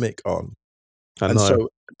pandemic on, and so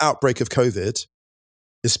an outbreak of COVID,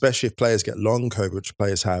 especially if players get long COVID, which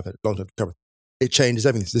players have long-term COVID, it changes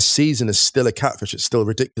everything. The season is still a catfish. It's still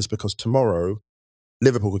ridiculous because tomorrow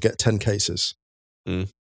Liverpool could get 10 cases.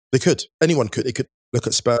 They could. Anyone could. It could. Look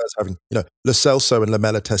at Spurs having, Lo Celso and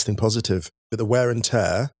Lamela testing positive, but the wear and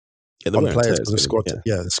tear on players for the squad.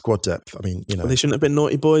 The squad depth. Well, they shouldn't have been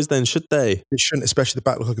naughty boys then, should they? They shouldn't, especially the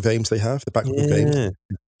backlog of games they have. The backlog of games.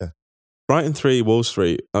 Yeah. Brighton 3, Wolves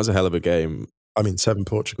 3. That was a hell of a game. 7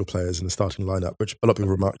 Portugal players in the starting lineup, which a lot of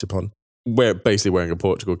people remarked upon. We're basically wearing a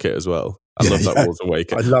Portugal kit as well. I love that Wolves away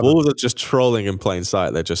kit. Wolves are just trolling in plain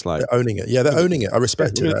sight. They're just they're owning it. Yeah, they're owning it. I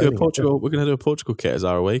respect it. We're going to do a Portugal kit as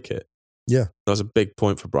our away kit. Yeah. That was a big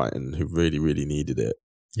point for Brighton, who really, really needed it.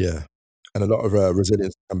 Yeah. And a lot of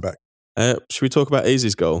resilience to come back. Should we talk about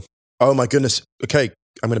Easy's goal? Oh, my goodness. Okay,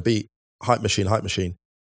 I'm going to beat Hype Machine.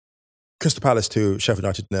 Crystal Palace 2, Sheffield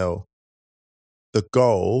United 0. The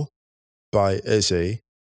goal by Izzy,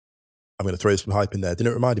 I'm going to throw some hype in there.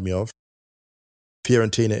 Didn't it remind me of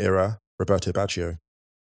Fiorentina era Roberto Baggio?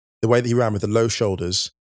 The way that he ran with the low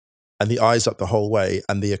shoulders and the eyes up the whole way,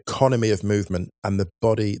 and the economy of movement and the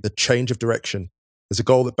body, the change of direction. There's a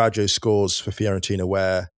goal that Baggio scores for Fiorentina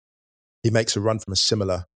where he makes a run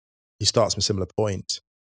he starts from a similar point.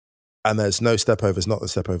 And there's no step overs, not that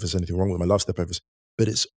step overs, anything wrong with them. I love step overs, but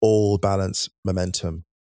it's all balance, momentum.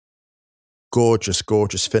 Gorgeous,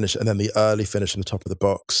 gorgeous finish. And then the early finish in the top of the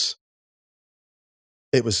box.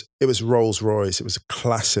 It was Rolls Royce. It was a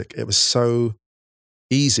classic. It was so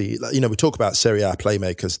easy. We talk about Serie A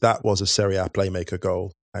playmakers. That was a Serie A playmaker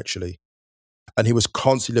goal, actually. And he was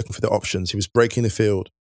constantly looking for the options. He was breaking the field,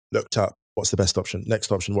 looked up, what's the best option?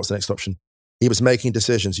 Next option, what's the next option? He was making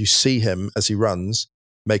decisions. You see him as he runs,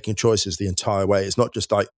 making choices the entire way. It's not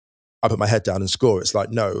just I put my head down and score. It's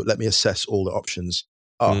no, let me assess all the options.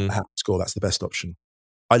 I have to score. That's the best option.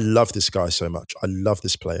 I love this guy so much. I love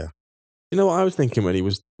this player. You know what I was thinking when he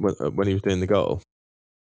was doing the goal?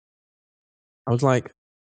 I was like,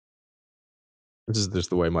 this is just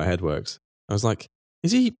the way my head works. I was like,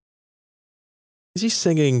 is he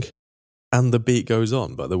singing "And the Beat Goes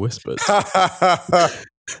On" by the Whispers? Do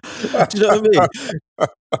you know what I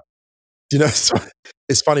mean?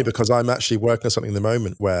 It's funny because I'm actually working on something at the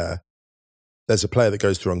moment where there's a player that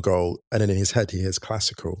goes through on goal and in his head he hears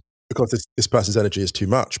classical because this person's energy is too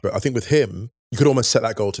much. But I think with him, you could almost set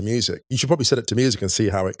that goal to music. You should probably set it to music and see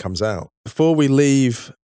how it comes out. Before we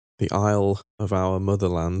leave the Isle of our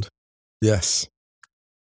motherland. Yes.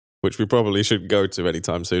 Which we probably shouldn't go to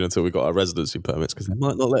anytime soon until we got our residency permits because they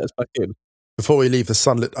might not let us back in. Before we leave the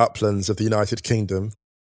sunlit uplands of the United Kingdom.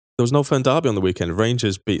 There was no fun derby on the weekend.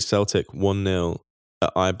 Rangers beat Celtic 1-0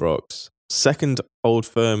 at Ibrox. Second Old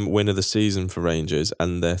Firm win of the season for Rangers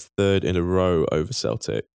and their third in a row over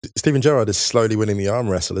Celtic. Steven Gerrard is slowly winning the arm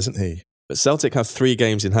wrestle, isn't he? But Celtic have 3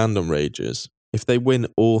 games in hand on Rangers. If they win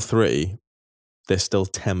all 3, they're still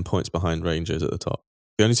 10 points behind Rangers at the top.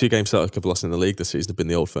 The only 2 games Celtic have lost in the league this season have been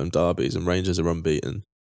the Old Firm derbies, and Rangers are unbeaten.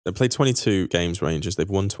 They've played 22 games, Rangers. They've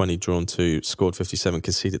won 20, drawn 2, scored 57,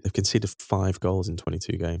 they've conceded 5 goals in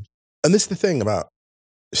 22 games. And this is the thing about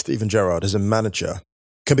Steven Gerrard as a manager.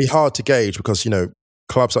 It can be hard to gauge because,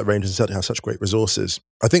 clubs like Rangers and Celtic have such great resources.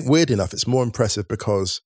 I think, weirdly enough, it's more impressive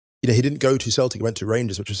because, he didn't go to Celtic, he went to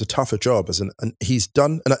Rangers, which was a tougher job. And he's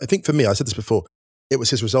done, and I think for me, I said this before, it was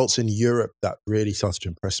his results in Europe that really started to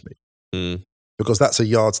impress me. Mm. Because that's a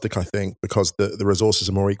yardstick, I think, because the resources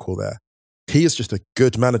are more equal there. He is just a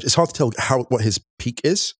good manager. It's hard to tell what his peak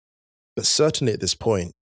is, but certainly at this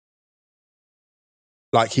point,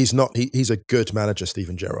 like he's a good manager,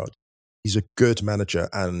 Steven Gerrard. He's a good manager,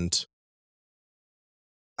 and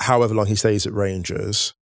however long he stays at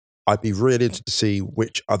Rangers, I'd be really interested to see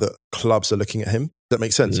which other clubs are looking at him. Does that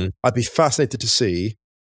make sense? Mm-hmm. I'd be fascinated to see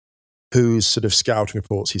whose sort of scouting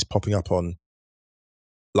reports he's popping up on,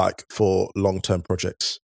 like for long-term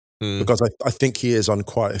projects. Because I think he is on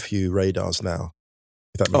quite a few radars now.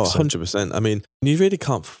 If that makes sense. 100%. I mean, you really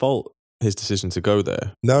can't fault his decision to go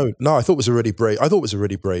there. No, I thought it was a really brave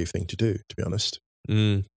thing to do, to be honest.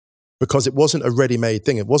 Because it wasn't a ready-made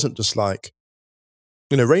thing. It wasn't just like,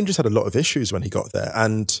 Rangers had a lot of issues when he got there,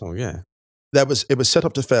 and it was set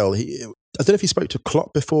up to fail. I don't know if he spoke to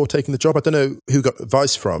Klopp before taking the job. I don't know who got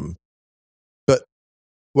advice from, but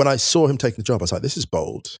when I saw him taking the job, I was like, this is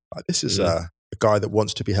bold. Like, this is a guy that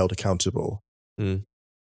wants to be held accountable.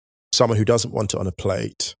 Someone who doesn't want it on a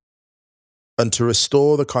plate. And to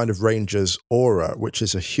restore the kind of Rangers aura, which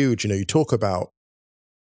is a huge, you talk about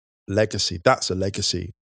legacy. That's a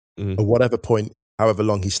legacy. At whatever point, however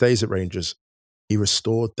long he stays at Rangers, he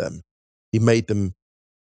restored them. He made them,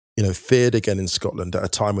 feared again in Scotland at a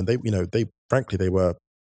time when people were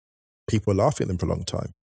laughing at them for a long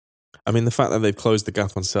time. I mean, the fact that they've closed the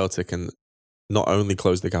gap on Celtic, and not only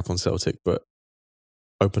closed the gap on Celtic, but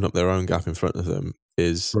open up their own gap in front of them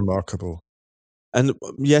is remarkable. And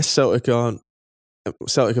yes, Celtic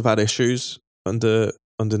have had issues under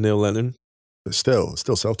Neil Lennon, but still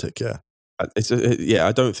Celtic. Yeah,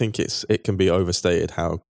 I don't think it can be overstated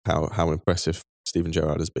how impressive Steven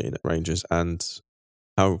Gerrard has been at Rangers and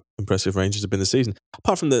how impressive Rangers have been this season.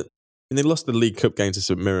 Apart from they lost the League Cup game to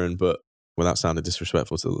St Mirren, but without sounding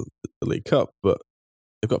disrespectful to the League Cup, but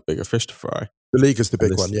they've got bigger fish to fry. The league is the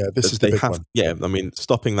big one, yeah. This is the big one. Yeah, I mean,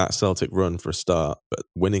 stopping that Celtic run for a start, but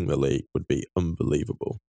winning the league would be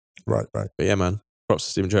unbelievable. Right. But yeah, man, props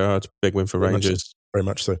to Steven Gerrard. Big win for Rangers. Very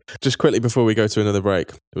much so. Just quickly before we go to another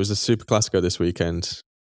break, it was a Super Classico this weekend.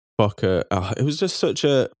 Boca, it was just such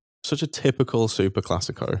a typical Super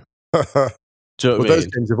Classico. Do you know what I mean? Those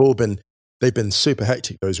games have they've been super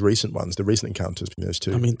hectic, those recent ones, the recent encounters between those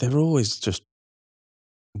two. I mean, they're always just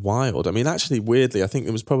wild. I mean, actually, weirdly, I think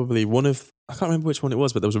there was probably I can't remember which one it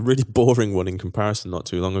was, but there was a really boring one in comparison not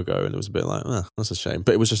too long ago, and it was a bit like, that's a shame.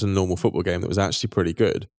 But it was just a normal football game that was actually pretty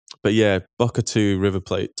good. But yeah, Boca 2, River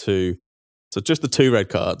Plate 2. So just the 2 red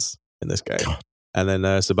cards in this game. God. And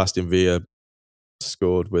then Sebastian Villa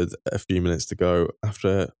scored with a few minutes to go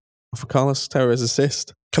after Carlos Tevez'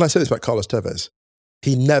 assist. Can I say this about Carlos Tevez?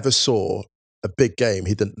 He never saw a big game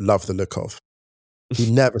he didn't love the look of.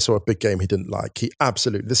 He never saw a big game he didn't like.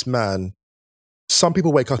 This man, some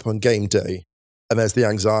people wake up on game day and there's the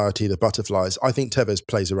anxiety, the butterflies. I think Tevez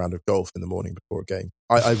plays a round of golf in the morning before a game.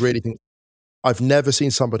 I really think, I've never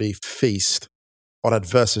seen somebody feast on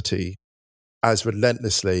adversity as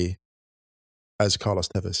relentlessly as Carlos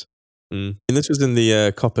Tevez. And this was in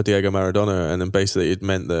the Copa Diego Maradona, and then basically it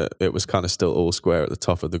meant that it was kind of still all square at the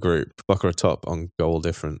top of the group. Boca are top on goal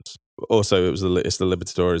difference. Also, it's the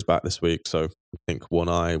Libertadores back this week, so I think one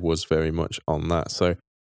eye was very much on that. So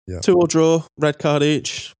 2-2 draw, red card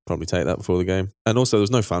each. Probably take that before the game. And also, there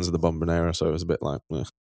was no fans of the Bombonera, so it was a bit like,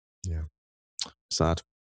 sad.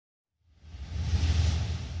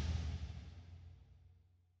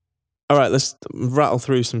 All right, let's rattle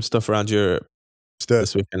through some stuff around Europe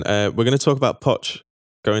this weekend. We're going to talk about Poch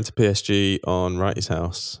going to PSG on Wrighty's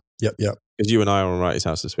house. Yep. Because you and I are on Wrighty's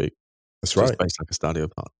house this week. That's right. It's based like a Stadio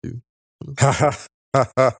Part 2.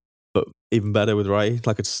 But even better with Wrighty,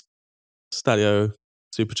 like it's Stadio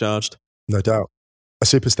supercharged. No doubt. A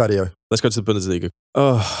super Stadio. Let's go to the Bundesliga.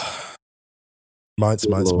 Oh. Mine's.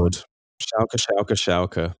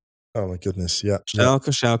 Schalke. Oh my goodness, yeah.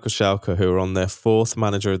 Schalke, who are on their 4th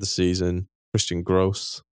manager of the season. Christian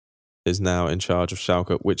Gross is now in charge of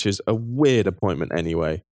Schalke, which is a weird appointment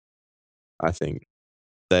anyway, I think.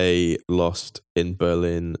 They lost in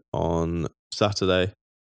Berlin on Saturday.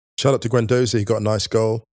 Shout out to Guendouzi, he got a nice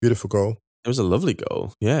goal, beautiful goal. It was a lovely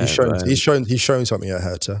goal. Yeah, He's shown something at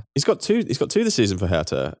Hertha. He's got two this season for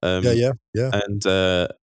Hertha. Yeah. And I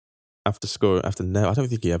don't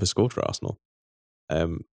think he ever scored for Arsenal. But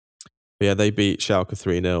yeah, they beat Schalke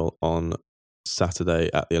 3-0 on Saturday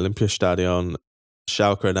at the Olympiastadion.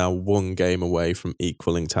 Schalke are now one game away from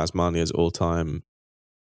equaling Tasmania's all-time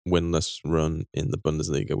winless run in the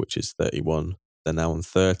Bundesliga, which is 31. They're now on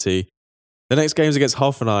 30. The next game's against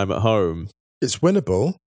Hoffenheim at home. It's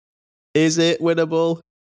winnable. Is it winnable?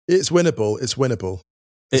 It's winnable. It's winnable.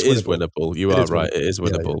 It is winnable. You are right. It is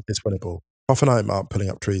winnable. Yeah, it's winnable. Hoffenheim aren't pulling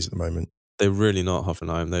up trees at the moment. They're really not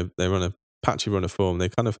Hoffenheim. They run a patchy run of form. They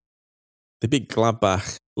beat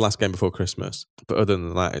Gladbach last game before Christmas. But other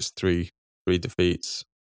than that, it's three defeats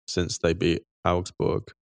since they beat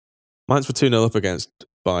Augsburg. Mainz were 2-0 up against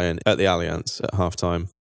Bayern at the Allianz at halftime.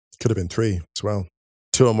 Could have been 3 as well.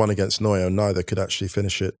 2-1 against Neuer. Neither could actually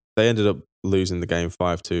finish it. They ended up losing the game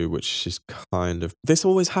 5-2, which is kind of... This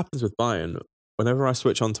always happens with Bayern. Whenever I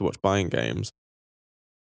switch on to watch Bayern games,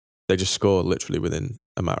 they just score literally within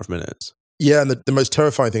a matter of minutes. Yeah, and the most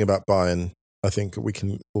terrifying thing about Bayern, I think we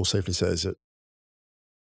can all safely say, is that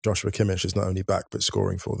Joshua Kimmich is not only back, but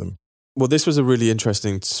scoring for them. Well, this was a really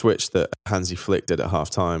interesting switch that Hansi Flick did at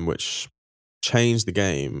halftime, which changed the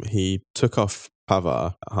game. He took off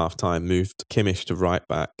Pavard at halftime, moved Kimmich to right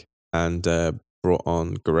back, and brought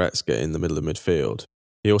on Goretzka in the middle of midfield.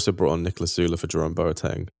 He also brought on Nicolas Zula for Jerome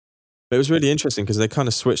Boateng. But it was really interesting because they kind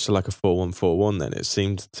of switched to like a 4-1-4-1 then. It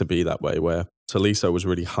seemed to be that way, where Tolisso was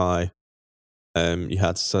really high. You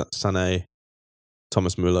had Sané,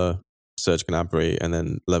 Thomas Müller, Serge Gnabry, and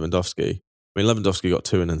then Lewandowski. I mean, Lewandowski got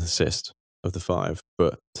 2 and an assist of the 5.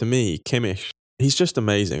 But to me, Kimmich, he's just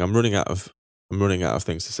amazing. I'm running out of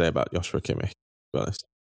things to say about Joshua Kimmich, to be honest.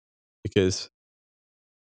 Because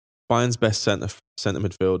Bayern's best centre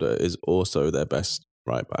midfielder is also their best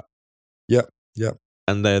right back. Yep.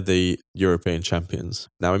 And they're the European champions.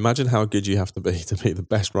 Now imagine how good you have to be the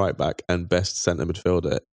best right back and best centre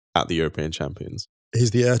midfielder at the European champions.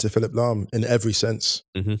 He's the heir to Philipp Lahm in every sense.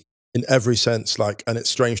 Mm-hmm. In every sense, and it's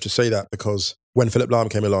strange to say that because when Philipp Lahm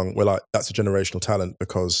came along, we're like, that's a generational talent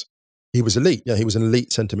because he was elite. Yeah, he was an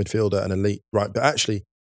elite centre midfielder and elite right. But actually,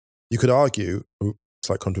 you could argue,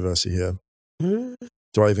 slight controversy here.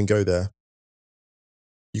 Do I even go there?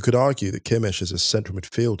 You could argue that Kimmich as a central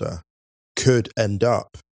midfielder is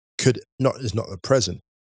not at present,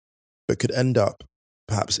 but could end up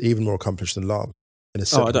perhaps even more accomplished than Lahm.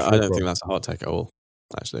 I don't think that's a hot take at all,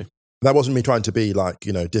 actually. That wasn't me trying to be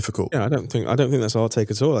difficult. Yeah, I don't think that's a hot take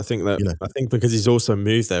at all. I think because he's also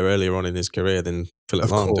moved there earlier on in his career than Philipp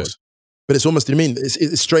Lahm did. But it's almost,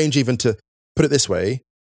 it's strange even to put it this way.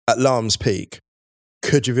 At Lahm's peak,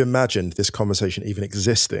 could you have imagined this conversation even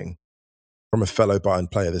existing from a fellow Bayern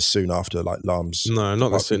player this soon after Lahm's? No, not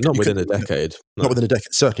this soon. Not within a decade. Not within a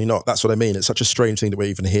decade. Certainly not. That's what I mean. It's such a strange thing that we're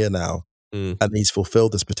even here now, and he's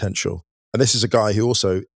fulfilled this potential. And this is a guy who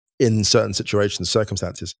also, in certain situations,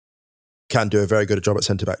 circumstances, can do a very good job at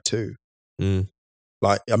centre-back too. He's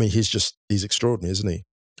extraordinary, isn't he?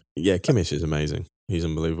 Yeah, Kimmich is amazing. He's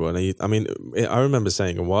unbelievable. And I remember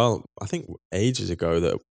saying I think ages ago,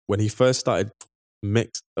 that when he first started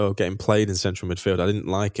getting played in central midfield, I didn't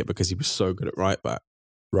like it because he was so good at right back.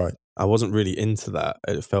 Right. I wasn't really into that.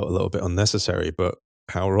 It felt a little bit unnecessary, but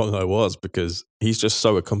how wrong I was because he's just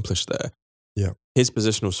so accomplished there. Yeah. His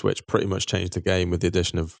positional switch pretty much changed the game with the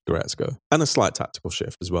addition of Goretzka and a slight tactical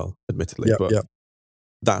shift as well, admittedly.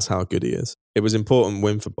 That's how good he is. It was an important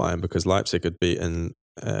win for Bayern because Leipzig had beaten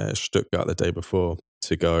Stuttgart the day before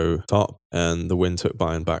to go top, and the win took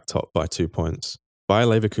Bayern back top by 2 points. Bayer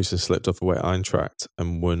Leverkusen slipped off away at Eintracht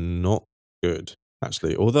and were not good,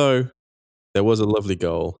 actually, although there was a lovely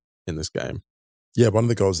goal in this game. Yeah, one of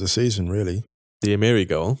the goals of the season, really. The Amiri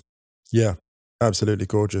goal. Yeah. Absolutely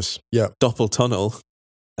gorgeous. Yeah. Doppeltunnel,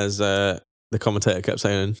 as the commentator kept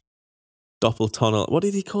saying. Doppeltunnel. What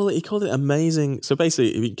did he call it? He called it amazing. So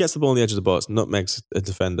basically, he gets the ball on the edge of the box, nutmegs a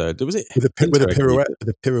defender. Was it with a pirouette?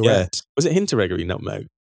 Yeah. Was it Hinteregger he nutmeg?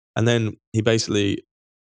 And then he basically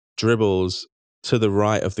dribbles to the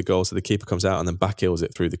right of the goal, so the keeper comes out and then back heels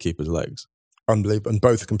it through the keeper's legs. Unbelievable. And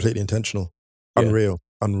both completely intentional. Unreal.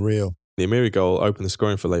 The Amiri goal opened the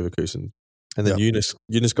scoring for Leverkusen. And then Yunus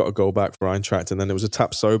got a goal back for Eintracht, and then there was a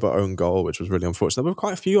Tapsoba own goal, which was really unfortunate. There were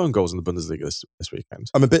quite a few own goals in the Bundesliga this weekend.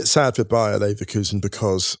 I'm a bit sad for Bayer Leverkusen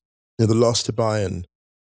because the loss to Bayern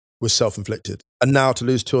was self-inflicted. And now to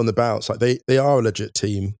lose 2 on the bounce, they are a legit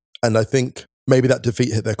team. And I think maybe that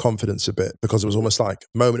defeat hit their confidence a bit because it was almost like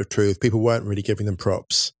a moment of truth. People weren't really giving them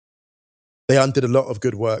props. They undid a lot of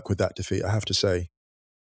good work with that defeat, I have to say.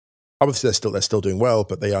 Obviously, they're still doing well,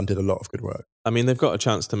 but they undid a lot of good work. I mean, they've got a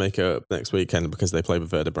chance to make it up next weekend because they play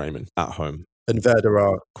with Werder Bremen at home. And Werder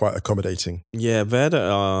are quite accommodating. Yeah, Werder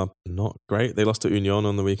are not great. They lost to Union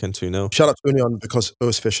on the weekend 2-0. Shout out to Union because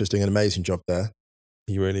Urs Fischer's doing an amazing job there.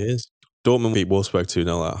 He really is. Dortmund beat Wolfsburg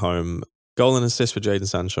 2-0 at home. Goal and assist for Jadon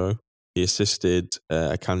Sancho. He assisted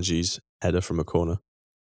Akanji's header from a corner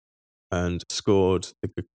and scored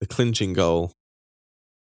the clinching goal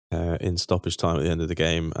in stoppage time at the end of the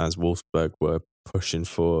game as Wolfsburg were pushing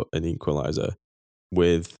for an equaliser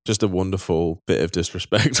with just a wonderful bit of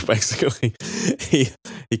disrespect, basically.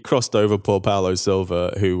 He crossed over poor Paulo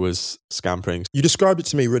Silva, who was scampering. You described it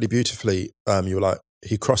to me really beautifully. You were like,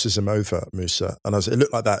 he crosses him over, Musa. And it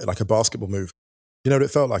looked like that, like a basketball move. You know what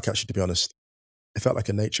it felt like, actually, to be honest? It felt like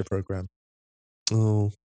a nature program.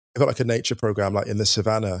 Oh. It felt like a nature program, like in the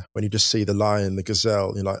savannah, when you just see the lion, the gazelle,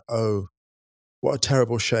 and you're like, oh, what a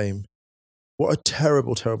terrible shame. What a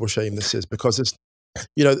terrible, terrible shame this is. Because it's,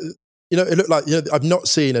 it looked like, I've not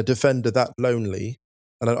seen a defender that lonely.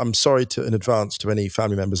 And I'm sorry in advance to any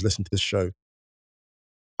family members listening to this show.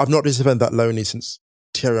 I've not been a defender that lonely since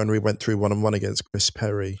Thierry Henry went through 1-on-1 against Chris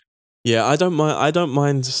Perry. Yeah, I don't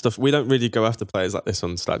mind stuff. We don't really go after players like this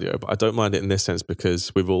on Stadio, but I don't mind it in this sense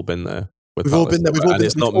because we've all been there. We've all been there.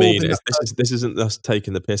 It's not mean. This isn't us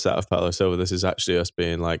taking the piss out of Paulo Silva. This is actually us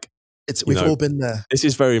being like, we've all been there. This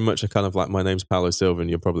is very much a kind of like, my name's Paulo Silva and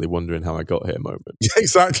you're probably wondering how I got here moment. Yeah,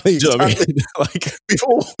 exactly. Do you know what I mean? Like, we've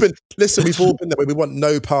all been there. We want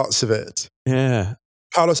no parts of it. Yeah.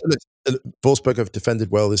 Wolfsburg have defended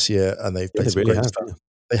well this year and they've played some great stuff.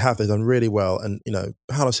 They've done really well. And,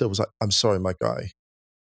 Paulo Silva was like, I'm sorry, my guy.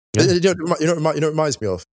 Yeah. You know what it reminds me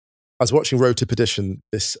of? I was watching Road to Perdition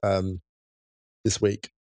this week.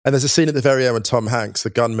 And there's a scene at the very end when Tom Hanks, the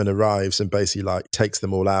gunman, arrives and basically like takes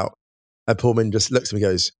them all out. And Pullman just looks at me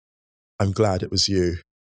and goes, I'm glad it was you.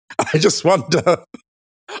 I just wonder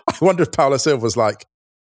if Paulo Silva was like,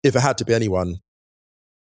 if it had to be anyone,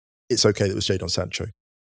 it's okay that it was Jadon Sancho.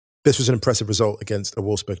 This was an impressive result against a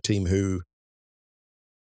Wolfsburg team who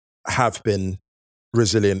have been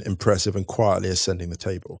resilient, impressive, and quietly ascending the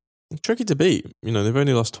table. Tricky to beat. They've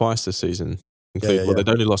only lost twice this season. Well, they'd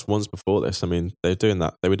only lost once before this. I mean, they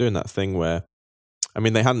were doing that thing where,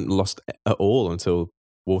 they hadn't lost at all until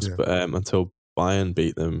until Bayern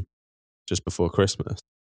beat them just before Christmas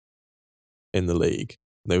in the league.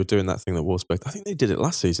 They were doing that thing that Wolfsburg, I think they did it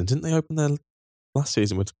last season. Didn't they open their last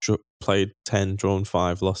season with played 10, drawn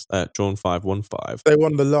 5, drawn 5, won 5? They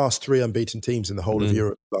won the last 3 unbeaten teams in the whole of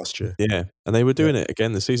Europe last year. Yeah, and they were doing it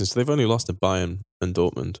again this season. So they've only lost to Bayern and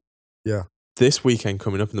Dortmund. Yeah. This weekend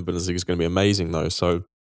coming up in the Bundesliga is going to be amazing, though. So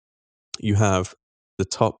you have the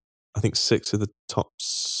top, I think 6 of the top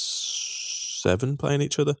 7 playing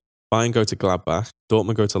each other. Bayern go to Gladbach,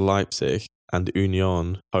 Dortmund go to Leipzig, and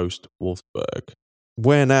Union host Wolfsburg.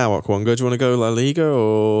 Where now, Okwonga? Do you want to go La Liga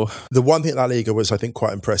or? The one thing La Liga was, I think,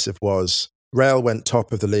 quite impressive was Real went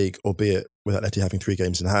top of the league, albeit with Atleti having 3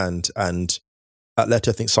 games in hand. And Atleti,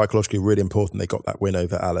 I think, psychologically really important. They got that win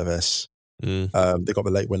over Alaves. They got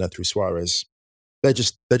the late winner through Suarez. They're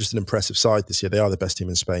just an impressive side this year. They are the best team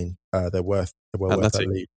in Spain. They're well worth that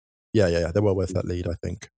lead. Yeah. They're well worth that lead, I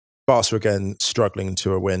think. Barca again struggling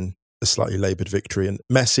to win a slightly laboured victory, and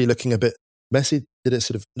Messi looking a bit. Messi did it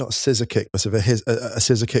sort of not a scissor kick, but sort of a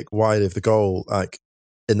scissor kick wide of the goal, like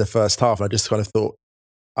in the first half. And I just kind of thought,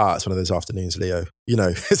 it's one of those afternoons, Leo.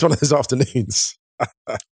 It's one of those afternoons.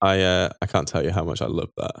 I can't tell you how much I love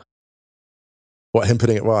that. What, him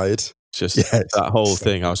putting it wide? Just that whole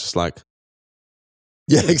thing. I was just like,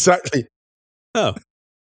 yeah, exactly. Oh,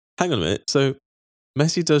 hang on a minute. So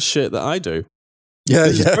Messi does shit that I do. Yeah,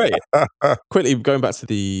 this is great. Quickly going back to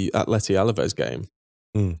the Atleti Alaves game,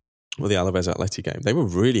 or the Alaves Atleti game, they were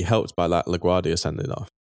really helped by that LaGuardia sending off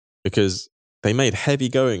because they made heavy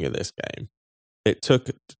going in this game. It took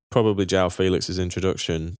probably João Felix's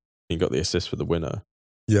introduction. He got the assist for the winner.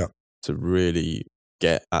 Yeah, to really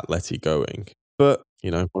get Atleti going. But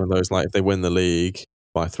one of those, like, if they win the league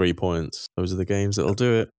by 3 points, those are the games that'll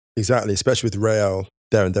do it. Exactly, especially with Real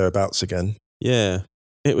there and thereabouts again. Yeah.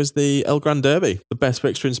 It was the El Gran Derby, the best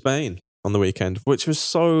fixture in Spain on the weekend, which was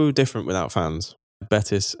so different without fans.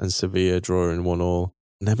 Betis and Sevilla drawing 1-1.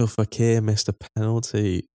 Nabil Fekir missed a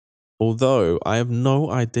penalty. Although I have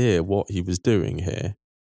no idea what he was doing here.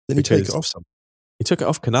 Didn't he take it off some? He took it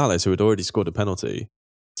off Canales, who had already scored a penalty.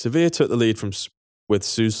 Sevilla took the lead with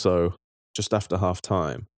Suso just after half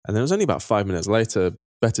time. And then it was only about 5 minutes later,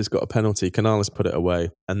 Betis got a penalty, Canales put it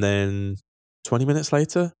away. And then 20 minutes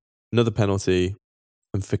later, another penalty,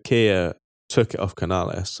 and Fekir took it off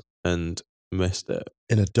Canales and missed it.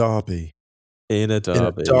 In a derby.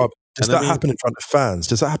 Does that happen in front of fans?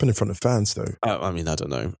 Does that happen in front of fans, though? I mean, I don't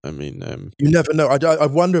know. I mean, you never know. I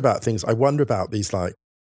wonder about things. I wonder about these, like,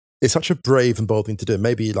 it's such a brave and bold thing to do.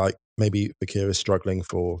 Maybe Fekir is struggling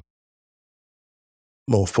for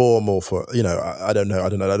more form, or for, you know, I don't know. I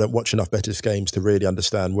don't watch enough Betis games to really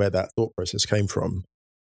understand where that thought process came from.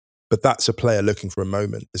 But that's a player looking for a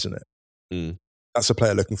moment, isn't it? Mm. That's a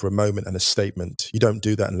player looking for a moment and a statement. You don't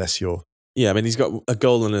do that unless you're... Yeah, I mean, he's got a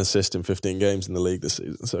goal and an assist in 15 games in the league this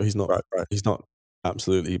season, so he's not He's not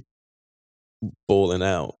absolutely balling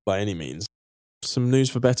out by any means. Some news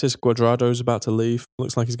for Betis. Cuadrado's about to leave.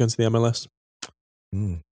 Looks like he's going to the MLS.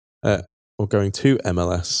 Or going to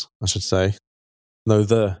MLS, I should say. In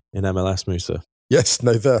MLS, Musa. Yes,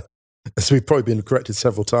 as we've probably been corrected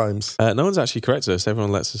several times. No one's actually corrected us.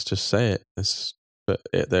 Everyone lets us just say it. There is.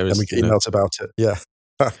 And we get emails about it. Yeah.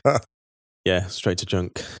 Yeah, straight to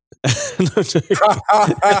junk. Let's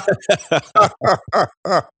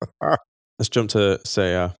jump to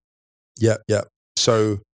Serie. Yeah.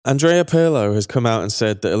 So Andrea Pirlo has come out and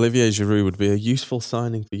said that Olivier Giroud would be a useful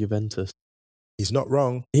signing for Juventus. He's not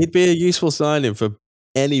wrong. He'd be a useful signing for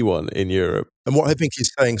anyone in Europe. And what I think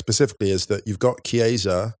he's saying specifically is that you've got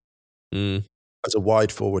Chiesa as a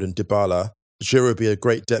wide forward and Dybala. Giroud would be a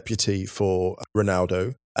great deputy for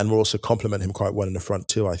Ronaldo, and will also complement him quite well in the front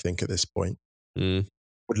too, I think, at this point.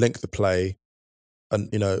 Would link the play, and,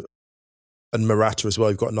 you know, and Morata as well.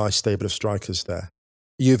 You've got a nice stable of strikers there.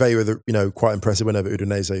 Juve were quite impressive win over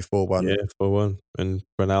Udinese 4-1. Yeah, 4-1. And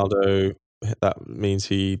Ronaldo, that means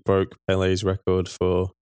he broke Pele's record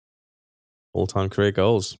for all-time career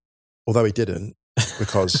goals. Although he didn't,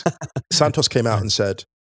 because Santos came out and said,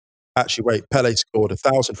 actually, wait, Pele scored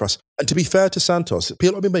 1,000 for us. And to be fair to Santos,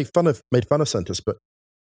 people have been made fun of Santos, but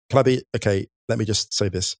let me just say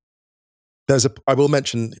this. I will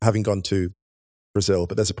mention having gone to Brazil,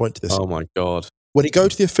 but there's a point to this. Oh my God. When you go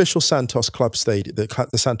to the official Santos Club stadium,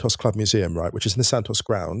 the Santos Club Museum, right, which is in the Santos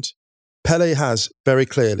ground, Pele has very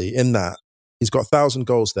clearly in that, he's got 1,000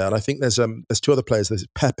 goals there. And I think there's two other players, there's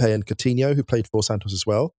Pepe and Coutinho, who played for Santos as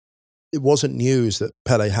well. It wasn't news that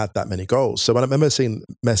Pele had that many goals. So when I remember seeing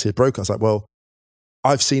Messi had broken, I was like, well,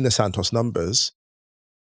 I've seen the Santos numbers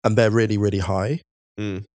and they're really, really high.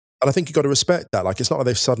 And I think you've got to respect that. Like, it's not like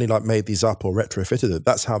they've suddenly like made these up or retrofitted it.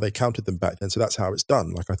 That's how they counted them back then. So that's how it's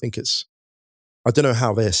done. Like, I think I don't know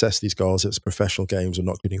how they assess these goals. It's professional games or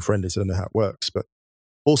not including friendlies. I don't know how it works. But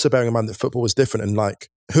also bearing in mind that football was different. And like,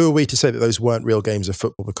 who are we to say that those weren't real games of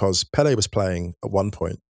football? Because Pele was playing at one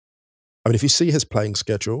point. I mean, if you see his playing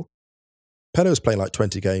schedule, Pele was playing like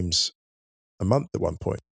 20 games a month at one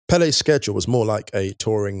point. Pele's schedule was more like a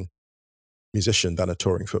touring musician than a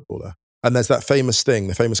touring footballer. And there's that famous thing,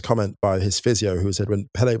 the famous comment by his physio who said when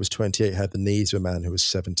Pele was 28, he had the knees of a man who was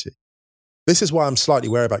 70. This is why I'm slightly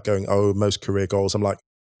wary about going, most career goals. I'm like,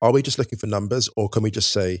 are we just looking for numbers, or can we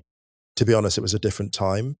just say, to be honest, it was a different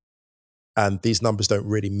time and these numbers don't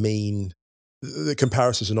really mean, the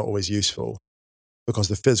comparisons are not always useful, because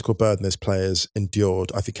the physical burden those players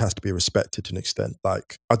endured, I think, has to be respected to an extent.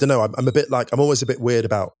 Like, I don't know, I'm always a bit weird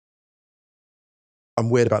about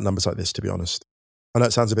numbers like this, to be honest. I know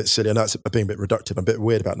it sounds a bit silly. I know it's being a bit reductive. I'm a bit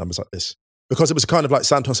weird about numbers like this. Because it was kind of like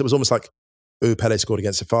Santos, it was almost like, Pele scored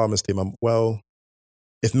against the Farmers team. Well,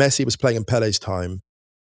 if Messi was playing in Pele's time,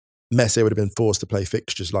 Messi would have been forced to play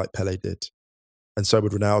fixtures like Pele did. And so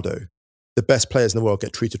would Ronaldo. The best players in the world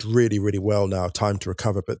get treated really, really well now, time to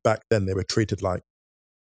recover. But back then they were treated like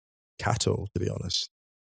cattle, to be honest.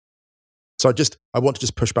 So I want to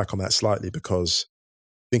just push back on that slightly, because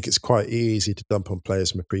I think it's quite easy to dump on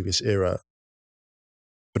players from a previous era,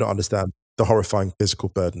 but not understand the horrifying physical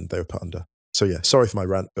burden they were put under. So yeah, sorry for my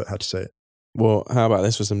rant, but I had to say it. Well, how about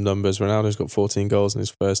this for some numbers? Ronaldo's got 14 goals in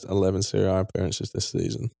his first 11 Serie A appearances this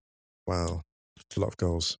season. Wow, that's a lot of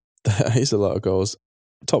goals. That is a lot of goals.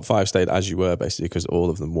 Top 5 stayed as you were, basically, because all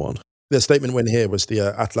of them won. The statement win here was the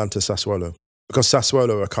Atalanta Sassuolo, because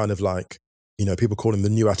Sassuolo are kind of like, people call them the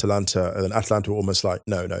new Atalanta, and Atalanta were almost like,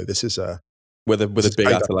 no, this is with a big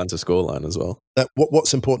Atalanta scoreline as well.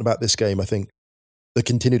 What's important about this game, I think, the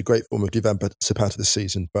continued great form of Divan Zapata this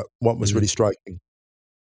season, but what was really striking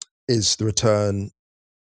is the return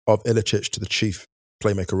of Ilicic to the chief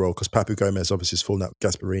playmaker role, because Papu Gomez obviously is falling out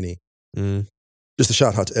with Gasperini. Just a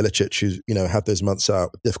shout out to Ilicic, who's had those months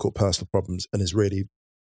out with difficult personal problems and is really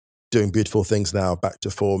doing beautiful things now, back to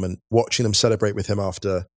form, and watching them celebrate with him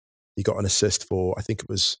after he got an assist for, I think it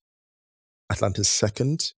was Atlanta's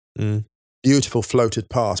second. Beautiful floated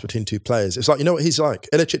pass between two players. It's like, you know what he's like?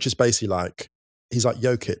 Ilicic is basically like, he's like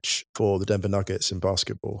Jokic for the Denver Nuggets in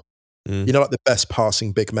basketball. Like the best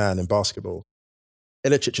passing big man in basketball.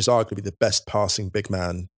 Ilicic is arguably the best passing big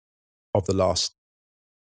man of the last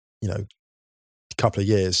couple of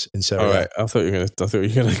years in Serie A. All right, I thought you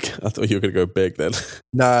were gonna go big then.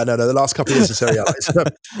 No. The last couple of years in Serie A.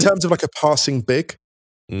 In terms of like a passing big,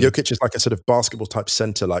 Jokic is like a sort of basketball type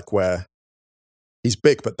center, like where he's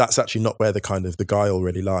big, but that's actually not where the guile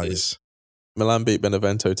really lies. Milan beat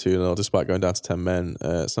Benevento 2-0 despite going down to 10 men.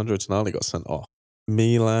 Sandro Tonali got sent off.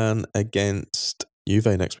 Milan against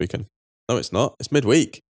Juve next weekend. No, it's not. It's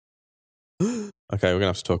midweek. Okay, we're going to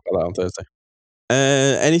have to talk about that on Thursday.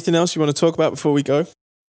 Anything else you want to talk about before we go?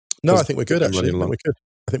 No, I think we're good, actually. I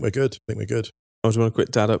think we're good. Oh, do you want a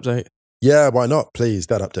quick dad update? Yeah, why not? Please,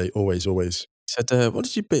 dad update. Always. He said, what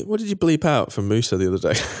did you bleep out from Musa the other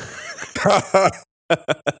day?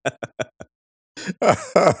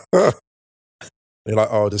 You're like,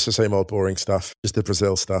 oh, just the same old boring stuff, just the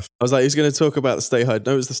Brazil stuff. I was like, he's going to talk about the stay hydrated.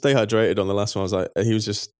 No, it was the stay hydrated on the last one. I was like, he was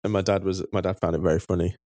just, and my dad found it very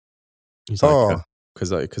funny. He's like,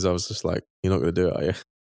 because I was just like, you're not going to do it, are you?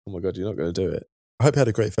 Oh my God, you're not going to do it. I hope you had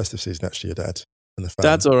a great festive season, actually, your dad and the family.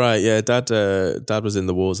 Dad's all right, yeah. Dad was in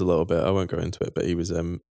the wars a little bit. I won't go into it, but he was, his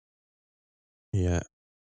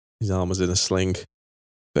arm was in a sling.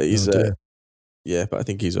 But he's, but I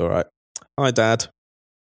think he's all right. Hi, Dad.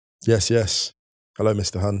 Yes. Hello,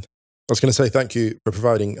 Mr. Hun. I was going to say thank you for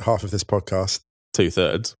providing half of this podcast.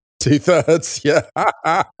 2/3. 2/3,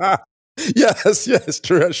 yeah. Yes,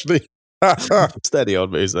 true, actually. Steady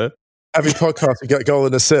on me, sir. Every podcast you get a goal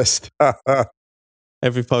and assist.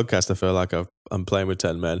 Every podcast I feel like I'm playing with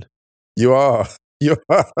 10 men. You are. I'm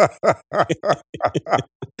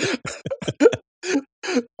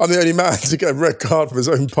the only man to get a red card for his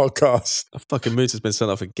own podcast. Fucking Moose has been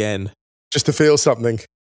sent off again. Just to feel something.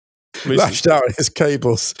 Lashed out his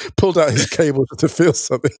cables. Pulled out his cables to feel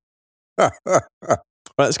something. Right,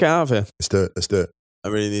 let's get out of here. Let's do it. I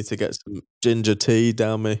really need to get some ginger tea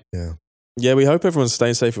down me. Yeah, we hope everyone's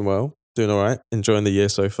staying safe and well. Doing all right. Enjoying the year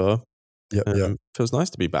so far. Yeah. Feels nice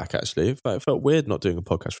to be back, actually. It felt weird not doing a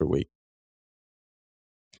podcast for a week.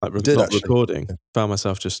 Like recording. Yeah. Found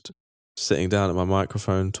myself just sitting down at my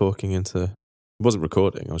microphone talking into... It wasn't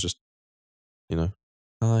recording. I was just,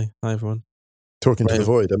 hi everyone. Talking to the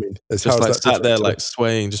void. I mean, it's just like sat there like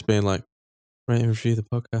swaying, just being like, rate and review the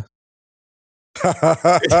podcast.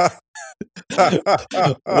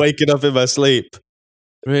 Waking up in my sleep.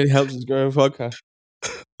 It really helps us grow a podcast.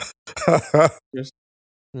 There's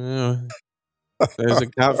a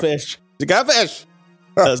catfish. It's a catfish.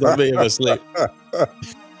 That's not me in my sleep.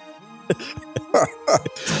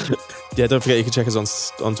 Yeah, don't forget you can check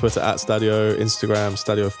us on Twitter at Stadio, Instagram,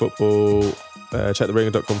 Stadio Football. Check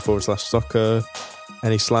theringer.com/soccer.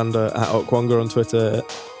 Any slander at Okwonga on Twitter.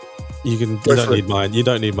 You don't need mine. You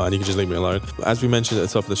don't need mine. You can just leave me alone. As we mentioned at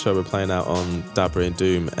the top of the show, we're playing out on Dabry and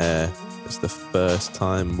Doom Air. It's the first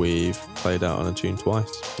time we've played out on a tune twice.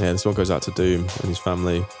 Yeah, this one goes out to Doom and his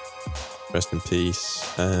family. Rest in peace.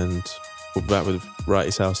 And we'll be back with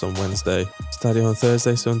Righty's House on Wednesday. Stadio on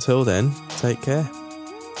Thursday. So until then, take care.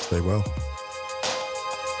 Stay well.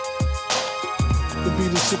 The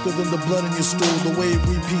beat is sicker than the blood in your stool. The way it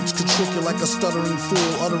repeats could trick you like a stuttering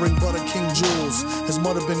fool. Uttering butter King Jules. His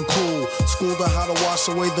mother been cool. Schooled her how to wash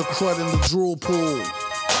away the crud in the drool pool.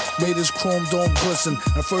 Made his chrome dome glisten.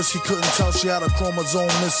 At first he couldn't tell she had a chromosome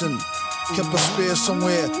missing. Kept a spare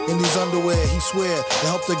somewhere in these underwear. He swear it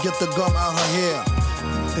helped her get the gum out her hair.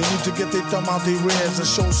 They need to get their thumb out their rears and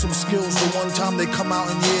show some skills the one time they come out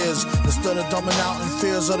in years. Instead of dumbing out in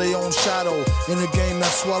fears of their own shadow. In a game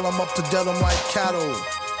that swell them up to dead them like cattle.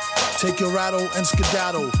 Take your rattle and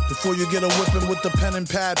skedaddle before you get a whipping with the pen and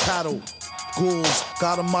pad paddle. Ghouls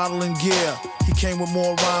got a model in gear. He came with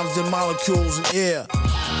more rhymes than molecules in air.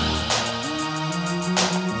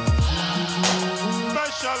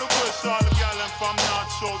 Special request all the gallon from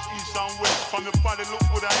north, south, east and west. From your body look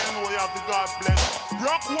good, I know you have the God bless.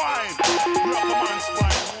 Rock wine, rock a man's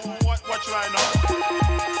spine. Watch right now.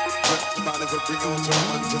 Man, if we bring out to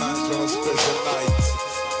a tonight's for a special night,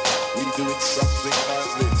 we doing something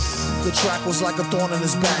like this. The track was like a thorn in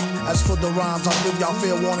his back. As for the rhymes, I'll give y'all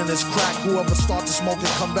fair warning, it's crack. Whoever start to smoke it,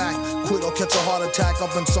 come back. Quit or catch a heart attack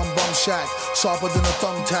up in some bum shack. Sharper than a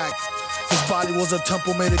thumbtack. His body was a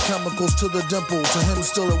temple made of chemicals to the dimple. To him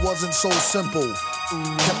still it wasn't so simple.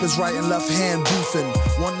 Kept his right and left hand beefing.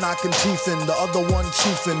 One knocking teeth in, the other one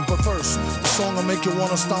chiefing. But first, the song will make you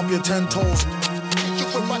wanna stomp your 10 toes.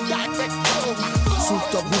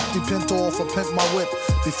 Souped up hoopty pinto off a pimp my whip.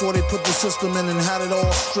 Before they put the system in and had it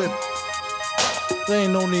all stripped. There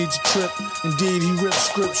ain't no need to trip. Indeed, he ripped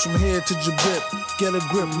scripts from here to Jabip. Get a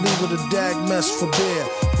grip, leave with a dag mess for bear.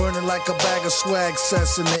 Burning like a bag of swag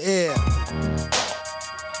cess in the air.